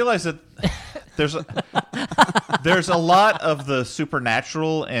 I realized that there's a lot of the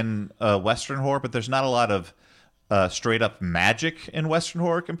supernatural in Western horror, but there's not a lot of straight up magic in Western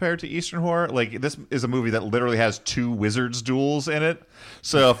horror compared to Eastern horror. Like, this is a movie that literally has 2 wizards duels in it.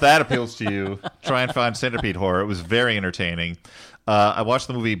 So if that appeals to you, try and find Centipede horror. It was very entertaining. I watched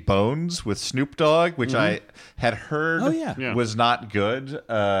the movie Bones with Snoop Dogg, which I had heard was not good.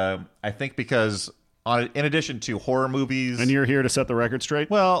 I think because in addition to horror movies... And you're here to set the record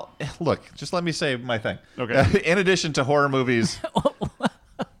straight? Well, look, just let me say my thing. Okay. In addition to horror movies...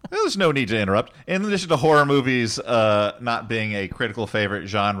 There's no need to interrupt. In addition to horror movies not being a critical favorite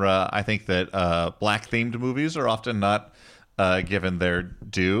genre, I think that black-themed movies are often not given their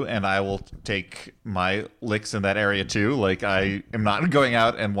due, and I will take my licks in that area too. Like, I am not going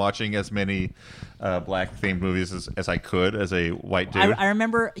out and watching as many black-themed movies as I could as a white dude. I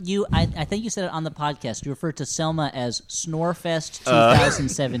remember you. I think you said it on the podcast. You referred to Selma as Snorefest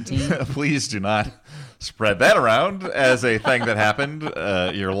 2017. Please do not spread that around as a thing that happened.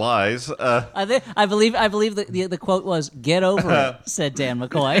 Your lies. I believe the quote was "Get over it," said Dan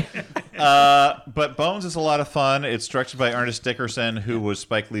McCoy. But Bones is a lot of fun. It's directed by Ernest Dickerson, who was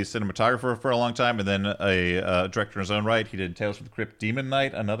Spike Lee's cinematographer for a long time, and then a director in his own right. He did Tales from the Crypt, Demon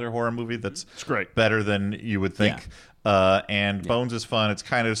Knight, another horror movie that's great. Better than you would think. And Bones is fun. It's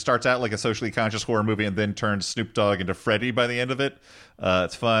kind of starts out like a socially conscious horror movie and then turns Snoop Dogg into Freddy by the end of it.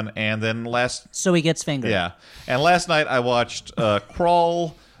 It's fun. And then so he gets fingered. Yeah. And last night I watched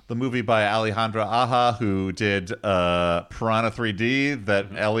Crawl, the movie by Alejandra Aja, who did Piranha 3D that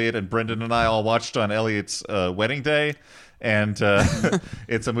Elliot and Brendan and I all watched on Elliot's wedding day. And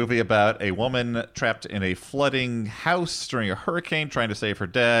it's a movie about a woman trapped in a flooding house during a hurricane trying to save her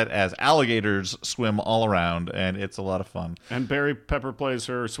dad as alligators swim all around. And it's a lot of fun. And Barry Pepper plays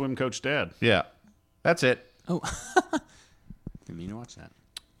her swim coach dad. Yeah. That's it. Oh. Didn't mean to watch that.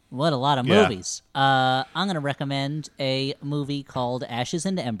 What a lot of movies. I'm going to recommend a movie called Ashes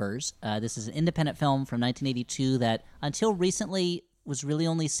and Embers. This is an independent film from 1982 that until recently was really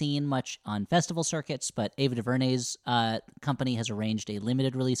only seen much on festival circuits, but Ava DuVernay's company has arranged a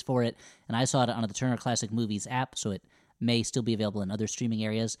limited release for it, and I saw it on the Turner Classic Movies app, so it may still be available in other streaming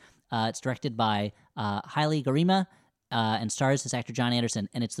areas. It's directed by Haile Garima and stars this actor John Anderson,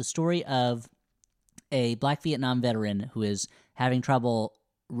 and it's the story of a Black Vietnam veteran who is having trouble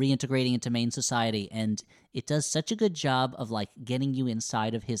reintegrating into Maine society, and it does such a good job of like getting you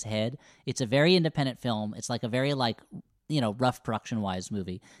inside of his head. It's a very independent film. It's like a very rough production-wise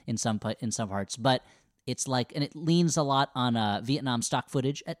movie in some parts, but it's like, and it leans a lot on Vietnam stock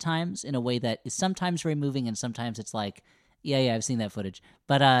footage at times in a way that is sometimes very moving, and sometimes it's like, yeah, I've seen that footage.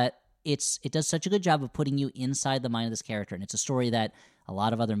 But it does such a good job of putting you inside the mind of this character, and it's a story that a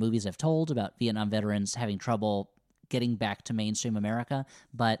lot of other movies have told about Vietnam veterans having trouble getting back to mainstream America,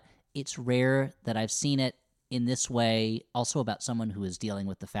 but it's rare that I've seen it in this way, also about someone who is dealing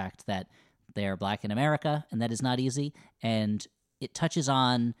with the fact that they are Black in America, and that is not easy. And it touches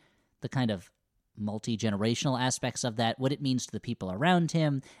on the kind of multi-generational aspects of that, what it means to the people around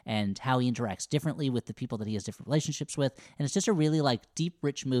him, and how he interacts differently with the people that he has different relationships with. And it's just a really like deep,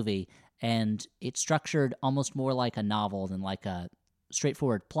 rich movie, and it's structured almost more like a novel than like a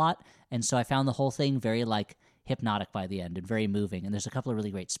straightforward plot. And so I found the whole thing very like hypnotic by the end and very moving. And there's a couple of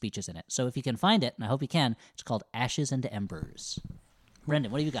really great speeches in it. So if you can find it, and I hope you can, it's called Ashes and Embers.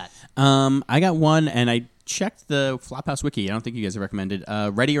 Brendan, what do you got? I got one, and I checked the Flophouse Wiki. I don't think you guys have recommended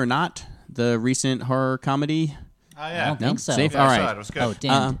Ready or Not, the recent horror comedy. Oh, yeah. I don't think so. Safe? Yeah, All I saw right. it. It was good. Oh,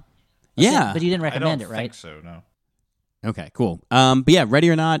 damn. Yeah. But you didn't recommend it, right? I don't think so, no. Okay, cool. But yeah, Ready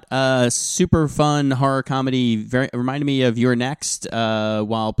or Not, super fun horror comedy. Very reminded me of You're Next,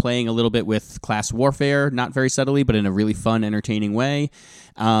 while playing a little bit with class warfare, not very subtly, but in a really fun, entertaining way.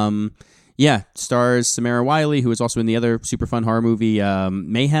 Yeah, stars Samara Wiley, who is also in the other super fun horror movie,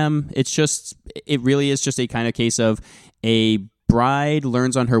 Mayhem. It really is just a kind of case of a bride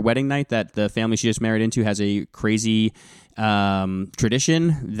learns on her wedding night that the family she just married into has a crazy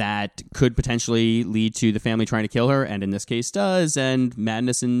tradition that could potentially lead to the family trying to kill her, and in this case does, and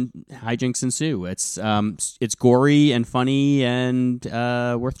madness and hijinks ensue. It's gory and funny and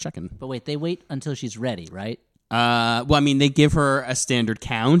worth checking. But wait, they wait until she's ready, right? Well, I mean, they give her a standard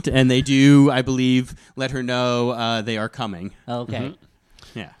count, and they do, I believe, let her know they are coming. Okay.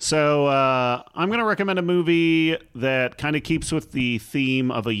 Yeah. So I'm going to recommend a movie that kind of keeps with the theme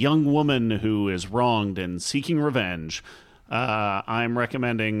of a young woman who is wronged and seeking revenge. I'm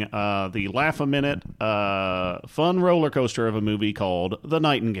recommending the laugh-a-minute fun roller coaster of a movie called The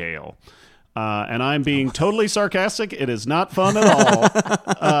Nightingale. And I'm being totally sarcastic. It is not fun at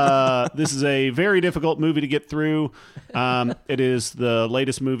all. This is a very difficult movie to get through. It is the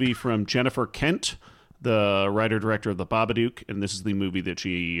latest movie from Jennifer Kent, the writer-director of The Babadook, and this is the movie that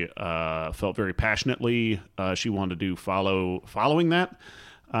she felt very passionately she wanted to do following that.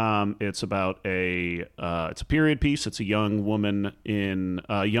 It's about it's a period piece. It's a young woman who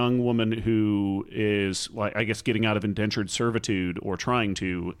is, like, I guess, getting out of indentured servitude or trying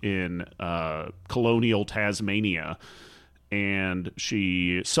to in colonial Tasmania, and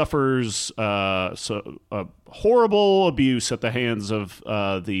she suffers horrible abuse at the hands of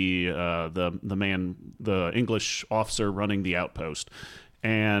the English officer running the outpost.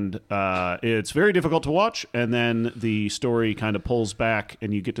 And it's very difficult to watch, and then the story kind of pulls back,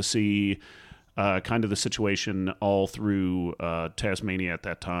 and you get to see kind of the situation all through Tasmania at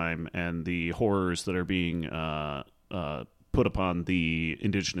that time, and the horrors that are being put upon the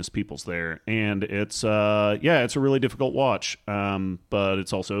indigenous peoples there. And it's it's a really difficult watch, but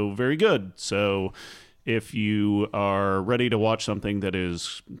it's also very good. So if you are ready to watch something that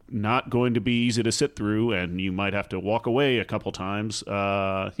is not going to be easy to sit through and you might have to walk away a couple times,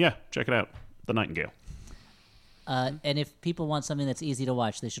 check it out. The Nightingale. And if people want something that's easy to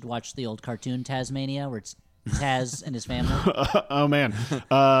watch, they should watch the old cartoon Tasmania, where it's Taz and his family. Oh, man.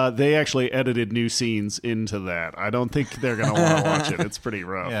 They actually edited new scenes into that. I don't think they're going to want to watch it. It's pretty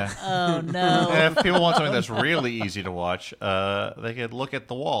rough. Yeah. Oh, no. And if people want something that's really easy to watch, they could look at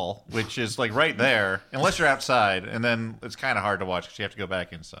The Wall, which is like right there, unless you're outside, and then it's kind of hard to watch because you have to go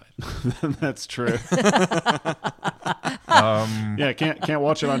back inside. That's true. Can't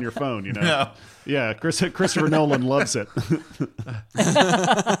watch it on your phone, you know. No. Yeah, Christopher Nolan loves it.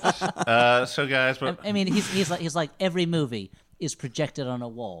 So guys, I mean, he's like every movie is projected on a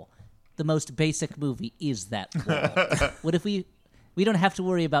wall. The most basic movie is that wall. What if we don't have to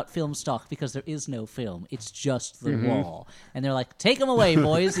worry about film stock because there is no film? It's just the wall. And they're like, take him away,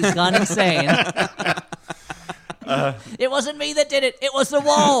 boys. He's gone insane. It wasn't me that did it. It was the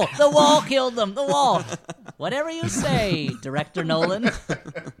wall. The wall killed them. The wall. Whatever you say, Director Nolan.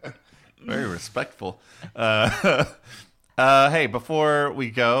 Very respectful. Hey, before we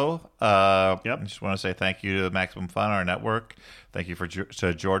go, I just want to say thank you to Maximum Fun, our network. Thank you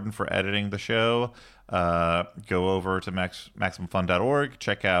to Jordan for editing the show. Go over to MaximumFun.org.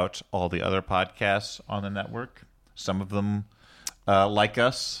 Check out all the other podcasts on the network. Some of them, like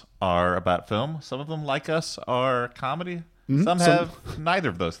us, are about film. Some of them, like us, are comedy. Some have neither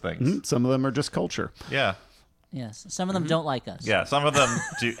of those things. Some of them are just culture. Yeah. Yes, some of them don't like us. Yeah, some of them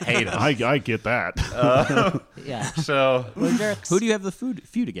do hate us. I get that. Yeah. So, we're jerks. Who do you have the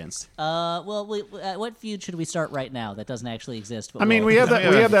feud against? What feud should we start right now that doesn't actually exist? I mean, we have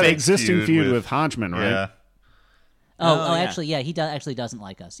that existing feud with Hodgman, right? Yeah. Actually, yeah, he actually doesn't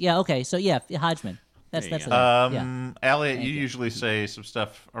like us. Yeah, okay, so yeah, Hodgman. That's Elliot, you usually say some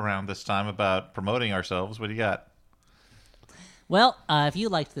stuff around this time about promoting ourselves. What do you got? Well, if you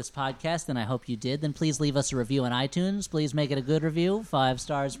liked this podcast, and I hope you did, then please leave us a review on iTunes. Please make it a good review, 5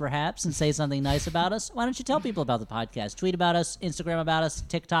 stars perhaps, and say something nice about us. Why don't you tell people about the podcast? Tweet about us, Instagram about us,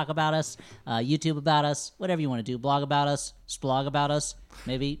 TikTok about us, YouTube about us, whatever you want to do. Blog about us, splog about us,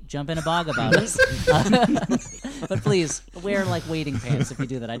 maybe jump in a bog about us. But please, wear like wading pants if you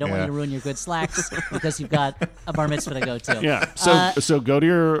do that. I don't want you to ruin your good slacks because you've got a bar mitzvah to go to. Yeah, so go to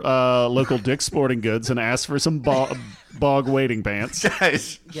your local Dick's Sporting Goods and ask for some bog wading pants.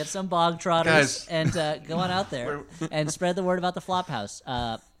 Guys. Get some bog trotters and go on out there and spread the word about the Flophouse.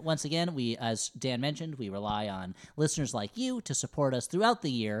 Once again, we, as Dan mentioned, we rely on listeners like you to support us throughout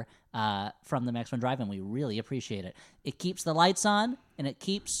the year from the Max Fun Drive, and we really appreciate it. It keeps the lights on, and it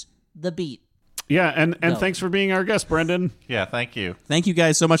keeps the beat. Yeah, and thanks for being our guest, Brendan. Yeah, thank you. Thank you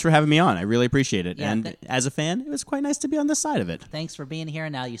guys so much for having me on. I really appreciate it. Yeah, and as a fan, it was quite nice to be on this side of it. Thanks for being here.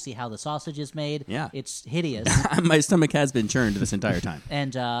 Now you see how the sausage is made. Yeah. It's hideous. My stomach has been churned this entire time.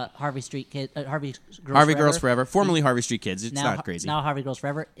 And Harvey Girls Forever, formerly Harvey Street Kids. It's not crazy. Now Harvey Girls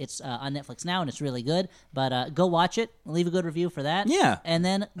Forever. It's on Netflix now, and it's really good. But go watch it. Leave a good review for that. Yeah. And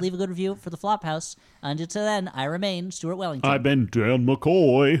then leave a good review for the Flophouse. Until then, I remain Stuart Wellington. I've been Dan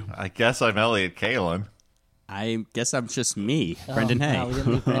McCoy. I guess I'm Elliot Kalin. I guess I'm just me, Brendan Hay. No, we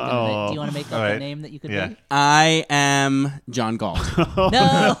didn't leave Brendan. Do you want to make up a name that you could be? I am John Galt.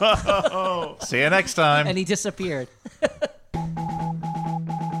 No! See you next time. And he disappeared.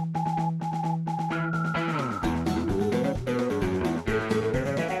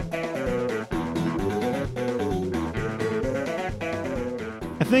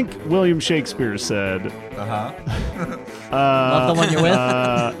 I think William Shakespeare said... Love the one you're with?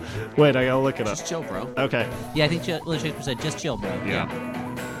 Wait, I gotta look it up. Just chill, bro. Okay. Yeah, I think William Shakespeare said, just chill, bro. Yeah.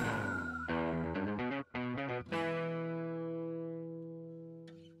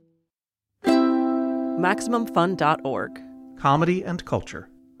 MaximumFun.org. Comedy and culture.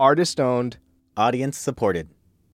 Artist owned. Audience supported.